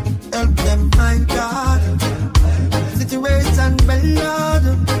 Help them, my God. Situation well, Lord.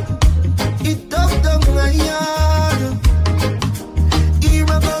 It does down my yard. Here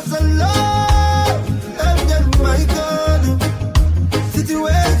about the law. Help them, my God.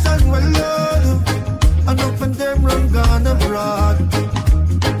 Situation well, Lord. And open them run gone abroad.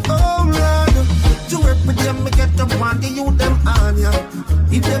 Oh, Lord. To work with them, me get them one, the youth them on ya.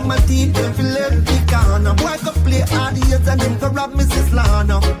 If them a teeth, them feel left the corner. Boy, go play hard years and them go rob Mrs.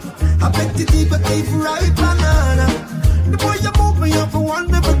 Lana. I bet the deep, but if right banana. The boy you move me up for one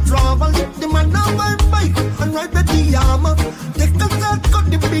never travel. The man now my bike and ride the armor. Take the side, cut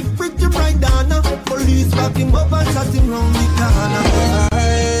the big bridge and ride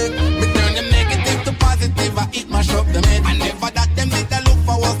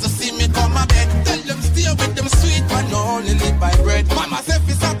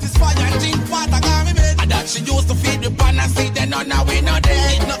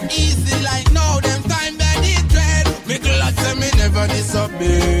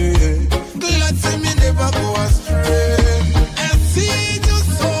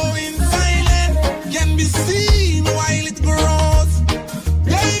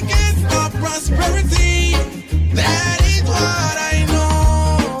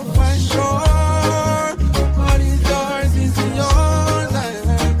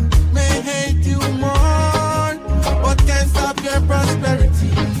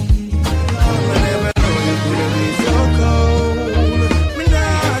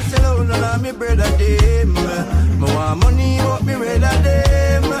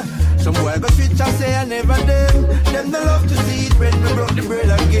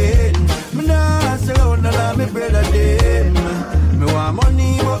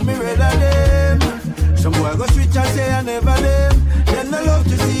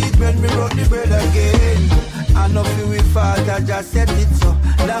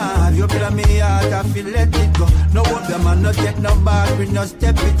we no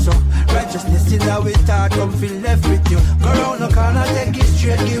step it so. Righteousness is how we thought, come feel left with you. Go round the corner, take it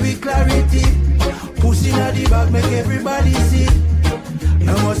straight, give it clarity. Pussy in the bag, make everybody see.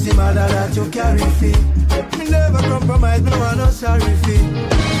 No must see matter that you carry feet. Me never compromise, me no want no sorry fee.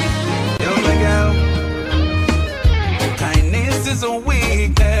 Yo, my girl, kindness is a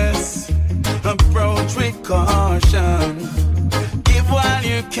weakness. Approach with caution. Give while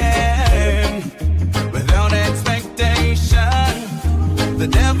you can, without expectation. The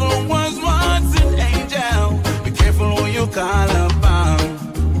devil was once an angel. Be careful who you call upon.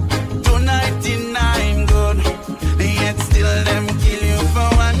 299 good, yet still them kill you for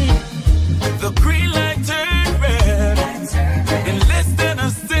one. The green light turned red in less than a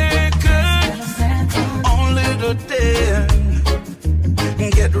second. Only the dead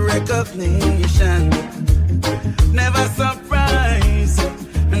get recognition. Never surprise,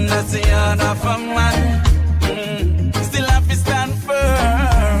 and that's the order of a man. Still have to stand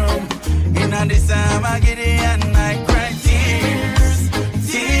firm. In a this time I get it and I cry tears.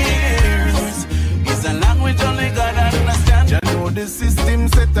 Tears is a language only God understands. I know the system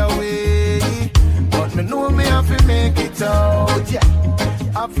set away, but me know me have to make it out. Yeah,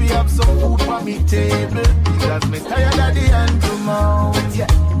 I feel have some food for me table, because me tired of the hand to mouth.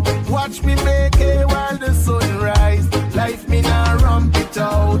 Yeah, watch me make it while the sun rise. Life me now ramp it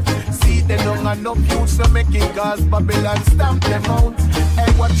out. See they don't have enough youths to make it, cause Babylon stamp them out.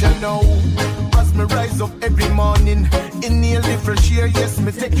 Hey, what you know? As me rise up every morning, inhale the fresh air, yes,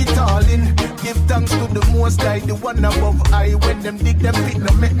 me take it all in. Give thanks to the Most High, the one above I. When them dig them pit,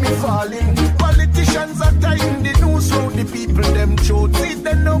 no make me fall in. Politicians are tying the news round the people, them throat. See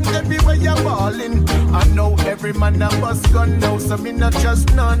they know everywhere you're balling. I know every man a bus gun now, so me not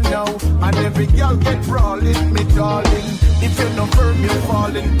just none now. And every girl get brawling, me darling. If you're not firm, you're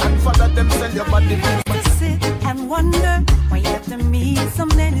falling. And father them sell your body. To sit and wonder why you have to meet some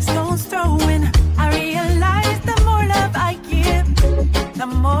many stones throwing. I realize the more love I give, the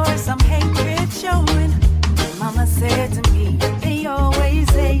more some hatred showing. Mama said to me, they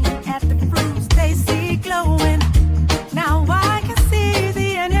always aim at the fruits they see glowing. Now I can see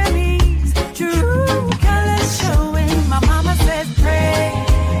the enemy's true colors showing. My mama says pray,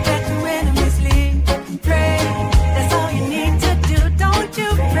 let your enemies leave. Pray, that's all you need to do. Don't you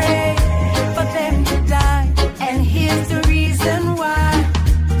pray for them to die. And here's the reason why.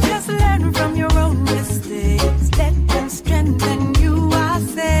 Just learn from your own mistakes. Let them strengthen you, I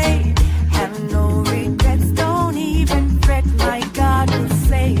say. Have no regrets, don't even fret. My God will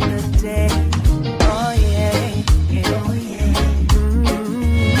save the day. Oh yeah, yeah, oh yeah.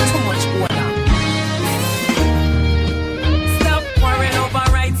 Too much going on. Stop worrying over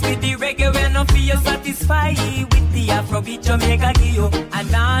rights with the reggae when no feel satisfied with the Afrobeat Jamaica give you.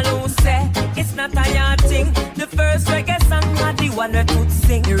 And all who say it's not a yard thing. The first reggae song are the one that could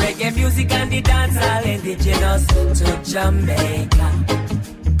sing. The reggae music and the dance all indigenous to Jamaica.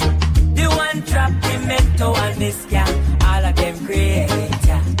 The one drop the mento and the scam, all of them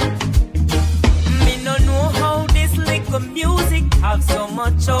creator. Me no know how this little music have so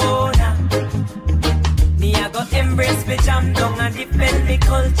much honor. Me I go embrace me jam down and defend me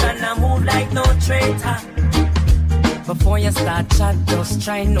culture and I move like no traitor. Before you start chat, just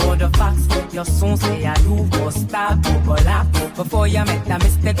try know the facts. You soon say I do go stop, go laugh. Before you make the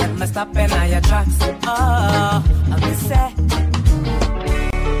mistake, let me stop in all your tracks. Oh, I'm say.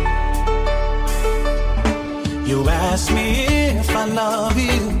 You ask me if I love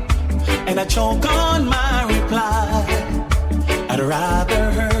you, and I choke on my reply. I'd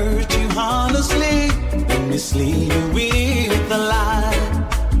rather hurt you honestly than mislead you with a lie.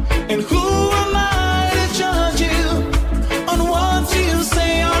 And who am I to judge you on what you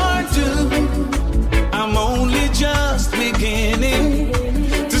say or do? I'm only just beginning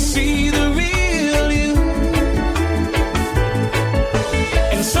to see the real you.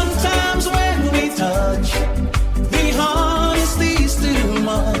 And sometimes when we touch, the honesty's too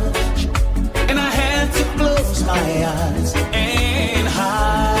much, and I had to close my eyes and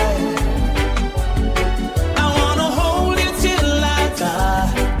hide. I wanna hold you till I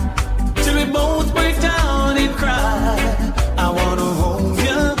die, till we both break down and cry. I wanna hold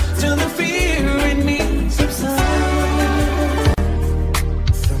you till the fear in me subsides.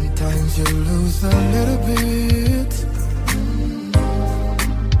 Sometimes you lose a little bit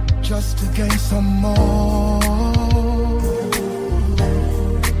just to gain some more.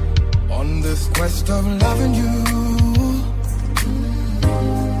 On this quest of loving you,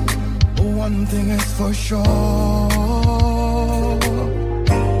 one thing is for sure,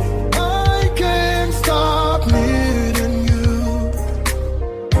 I can't stop needing you.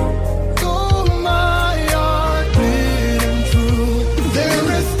 Though my heart bleeding through,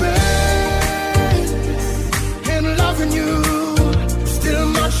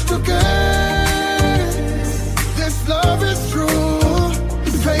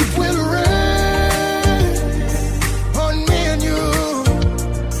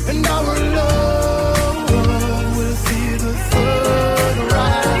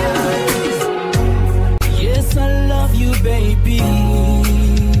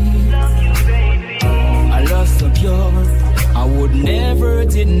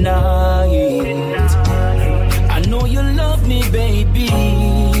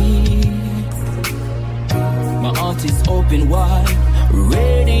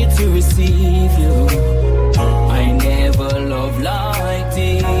 ready to receive you. I never loved like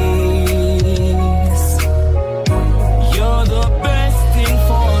this. You're the best thing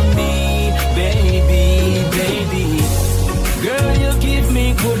for me, baby, baby. Girl, you give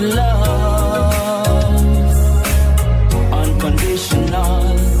me good love,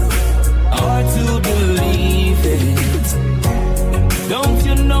 unconditional, hard to believe it. Don't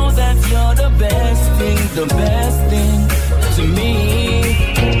you know that you're the best thing to me?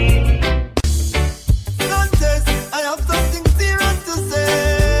 Contest, I have something serious to say.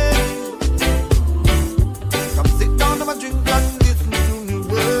 Come sit down and drink and listen to me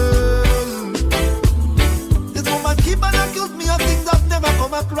well. This woman keep on accuse me of things I've never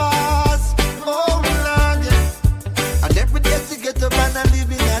come across. Oh Lord, yeah. And every day she get up and I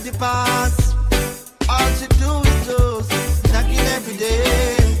live in the past. All she do is just knocking every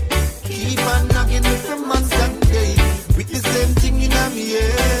day. Keep on knocking it from months and days. With the same thing in my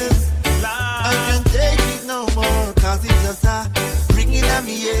ears. I can't take it no more, cause it's just a ringing at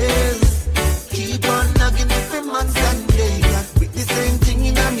me ears. Keep on knocking it from months and days. With the same thing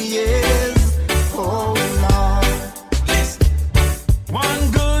in my ears. Oh Lord. Listen.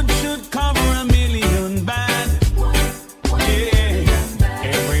 One good should cover a million bad. Yeah.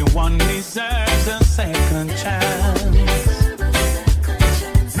 Everyone deserves a second chance.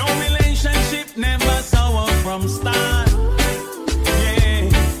 No relationship never sour from start. Yeah.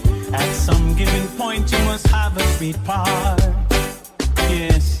 At some given point you must have a sweet part.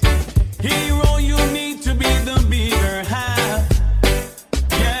 Yes. Hero, you need to be the bigger half.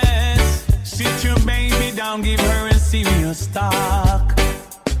 Yes. Sit your baby down, give her a serious talk.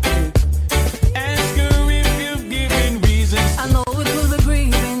 Ask her if you've given reasons. I know it will be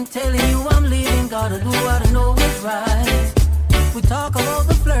grieving, telling you I'm leaving. Gotta do what I know is right. We talk about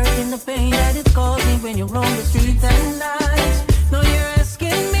the flirt and the pain that it's causing when you roam the streets at night. Now you're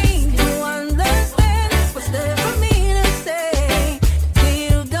asking me to understand what's there for me to say.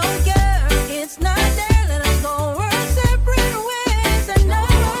 You don't care, it's not there. Let us go our separate ways. And no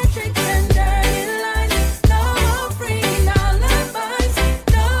more tricks and dirty lines. No more freaking alibis.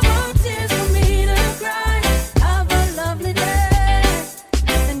 No more tears for me to cry. Have a lovely day.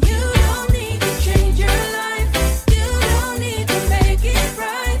 And you don't need to change your life. You don't need to make it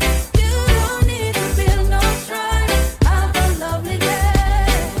right. You don't need to build no strife. Have a lovely day.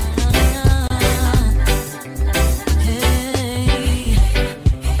 Hey,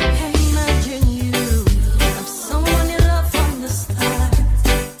 imagine you have someone you love from the start.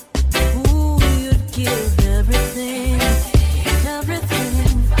 Ooh, you'd give everything,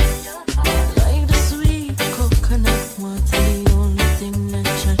 everything. Like the sweet coconut water, the only thing that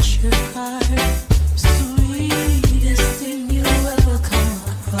touch your heart. Sweetest thing you ever come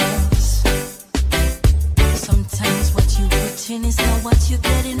across. Sometimes what you put in is not what you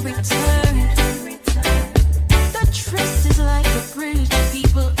get in return. The trust is like a bridge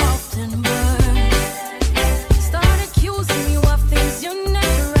people often burn. Start accusing you of things you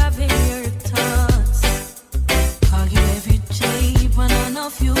never have in your thoughts. Call you every day, but none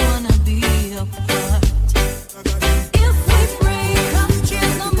of you wanna be apart. If we break up,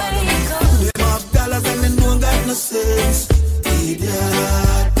 there's no makeup. Them have dollars and they don't got no sense.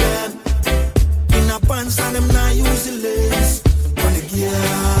 Idiot, them. In a pants and them not use the lace. On the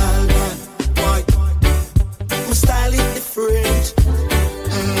girl, man. Why? My style is different.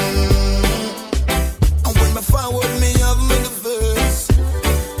 And when me forward, me have me the verse.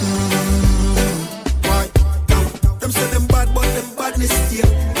 Why? Them say them bad, but them badness still.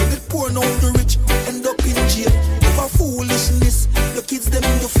 If it poor, now the rich end up in jail. If a foolishness, the kids them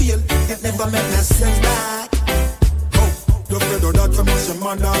in the field. It never make no sense that. You afraid of that, you must your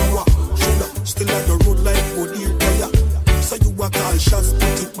man and walk. Shoulda, still at the road like wood you player. So you a call shots,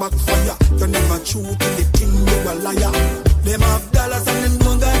 put it back fire. You never true to the king, you a liar. Them have dollars and them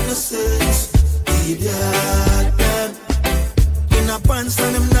don't got no sense. Idiot, them. In a pants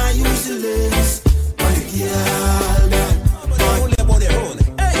and them not use the lace. On the girl, them.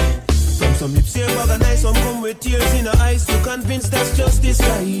 From some lips here organized, some come with tears in the eyes. You convinced that's just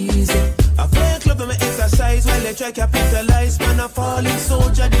disguise. I play a club and I exercise while they try capitalize. Man, a falling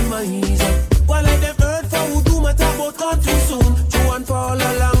soldier demise. While I them heard for who do my talk about gone too soon. True and fall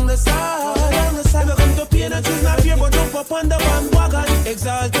along the side. Never come to pain and choose not fear, but jump up on the bandwagon.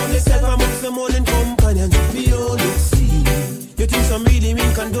 Exalt on yourself amongst the morning companions. We all look see. You think some really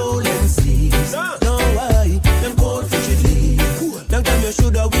mean condolences? No, why? Them cold frigidly. Long time you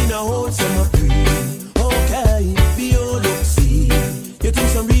shoulda win a whole summer free. Okay, be all look see. You think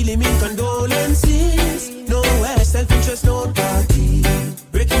some really mean condolences? No way, self-interest, no party.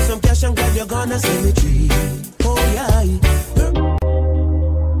 Breaking some cash, I'm glad you're gonna cemetery. Oh yeah.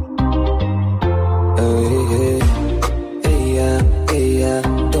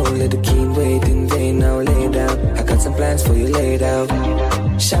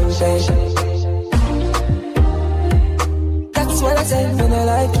 babe. That's what I say when I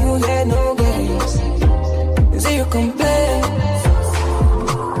like you, yeah, no games. Zero complaints.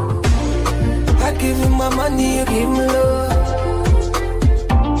 I give you my money, you give me love.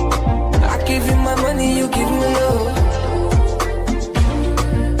 I give you my money, you give me love.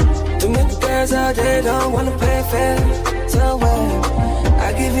 Too many girls out there don't wanna pay fair. So well,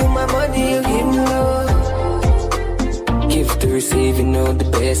 I give you my money, you give me love. Give to receive, you know the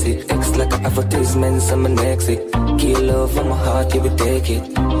basic. X like an advertisement, I'm an exit. Give love from my heart, you will take it.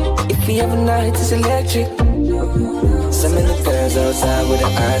 If you have a night, it's electric. So many girls outside with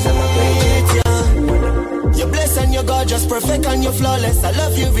their eyes on my page. You're blessed and you're gorgeous, perfect and you're flawless. I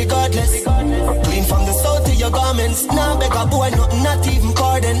love you regardless. Clean from the soul to your garments. Now beg a boy, nothing, not even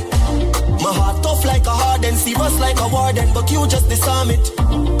pardon. My heart tough like a harden, serious like a warden, but you just disarm it.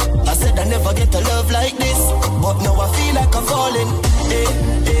 I said I never get a love like this, but now I feel like I'm falling.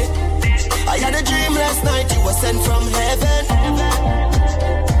 I had a dream last night, you were sent from heaven.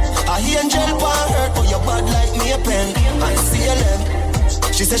 I angel pan hurt, but you're bad like me a pen. I see a lamb.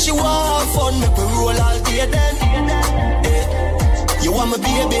 She said she want have fun, make we roll all day then. You want my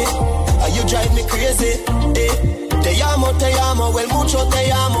baby, and you drive me crazy. Te amo, well mucho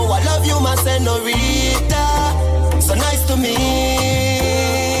te amo. I love you, my senorita. So nice to meet.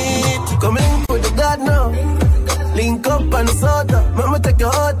 Come link with the God now. Link up on the soda. Mama take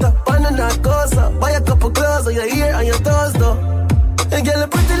your heart up, on the narcosa. Buy a couple clothes on your ear and your toes though. And girl, you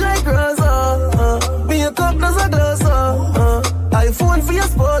pretty like Rosa. Be a cup, there's a glass. iPhone for your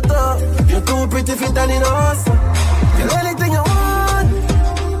spot. You're too pretty fit and in a house. Get anything you want,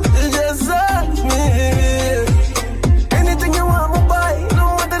 you just ask me. Anything you want, me buy,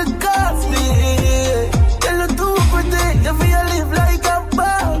 no matter the cost me. Girl, you're too pretty, you feel live like a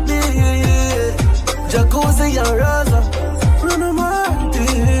Barbie. Jacuzzi and Rosa, run a party.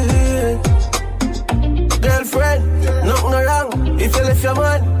 Girlfriend, nothing wrong. If you left your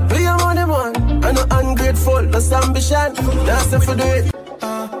man, be your money man. I'm not ungrateful, that's ambition. That's if you do it.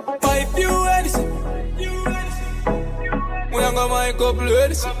 My few edison. We ain't got my couple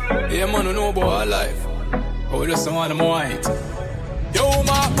edison. Yeah, man, I know about our life. Oh, just want them white. Yo,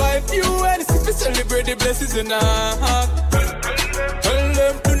 my buy few edison to celebrate the blessings in our heart. Tell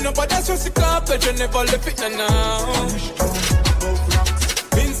them to know, but that's just a carpet, you never left it now.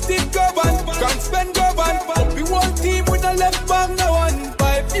 Instinct go on, can't spend go on. We one team with a left back, no one.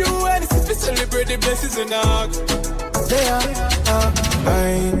 Buy few edison to celebrate the blessings in our heart.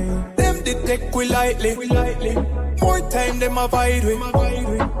 Them they take we lightly. More time them avoid we.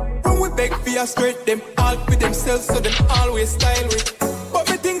 When we beg for your straight, them all with themselves, so them always style we. But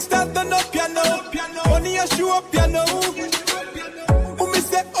me things start turn up, you know. Money a show up, you know. Who me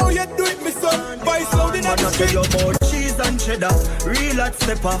say, oh you do it, me son. Vice out in the street. Cheese and cheddar, real hot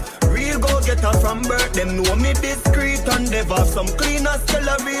stepper, real go-getter from birth. Them know me discreet and never. Some cleaners tell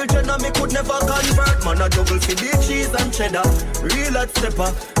a real jenna me could never convert. Man a juggle for the cheese and cheddar, real hot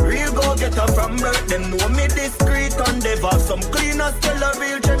stepper, real go-getter from birth. Them know me discreet and never. Some cleaners tell a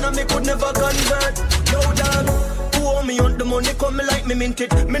real jenna me could never convert. Yo dog, who owe me on the money come me like me mint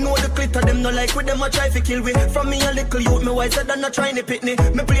it. Me know the glitter them no like with them a try to kill we. From me a little youth me wiser than a trying to pit me.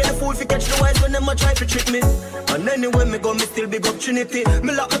 Me play the fool fi catch the wise when them a try to trick me. And anywhere me go, me still big up Trinity.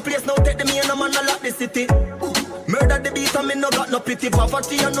 Me lock my place now, take the me and a man a lock the city. Murder the beat and me no got no pity.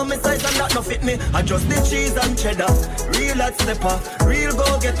 Poverty and no me size and that no fit me. I just the cheese and cheddar, real hot stepper, real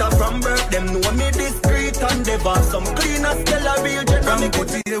go-getter from birth. Them know me discreet and never. Some cleaners tell a real general. From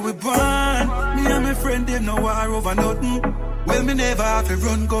Putty we born, me and my friend them no war over nothing. Well me never have to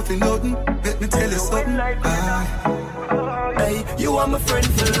run go for nothing. Let me tell you something. Hey, you are my friend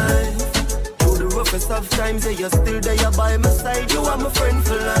for life. The roughest of times, yeah, you're still there by my side. You are my friend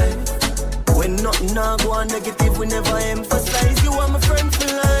for life. When nothing now go on negative, we never emphasize. You are my friend for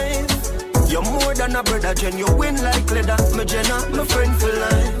life. You're more than a brother, Jen. You win like leather, my Jenna, my friend for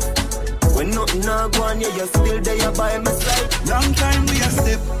life. When nothing now go on, yeah, you're still there by my side. Long time we a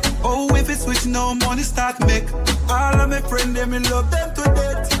step. Oh, if it switch now, money start make. All of my friends, them in love them to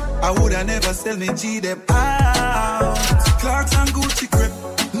death. I woulda never sell me G them out. Clarks and Gucci crep.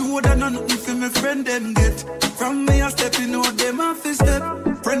 Know that nothing for me friend them get. From me a step, you know them off a step.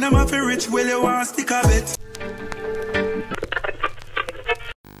 Friend them off a rich, well you want stick a bit.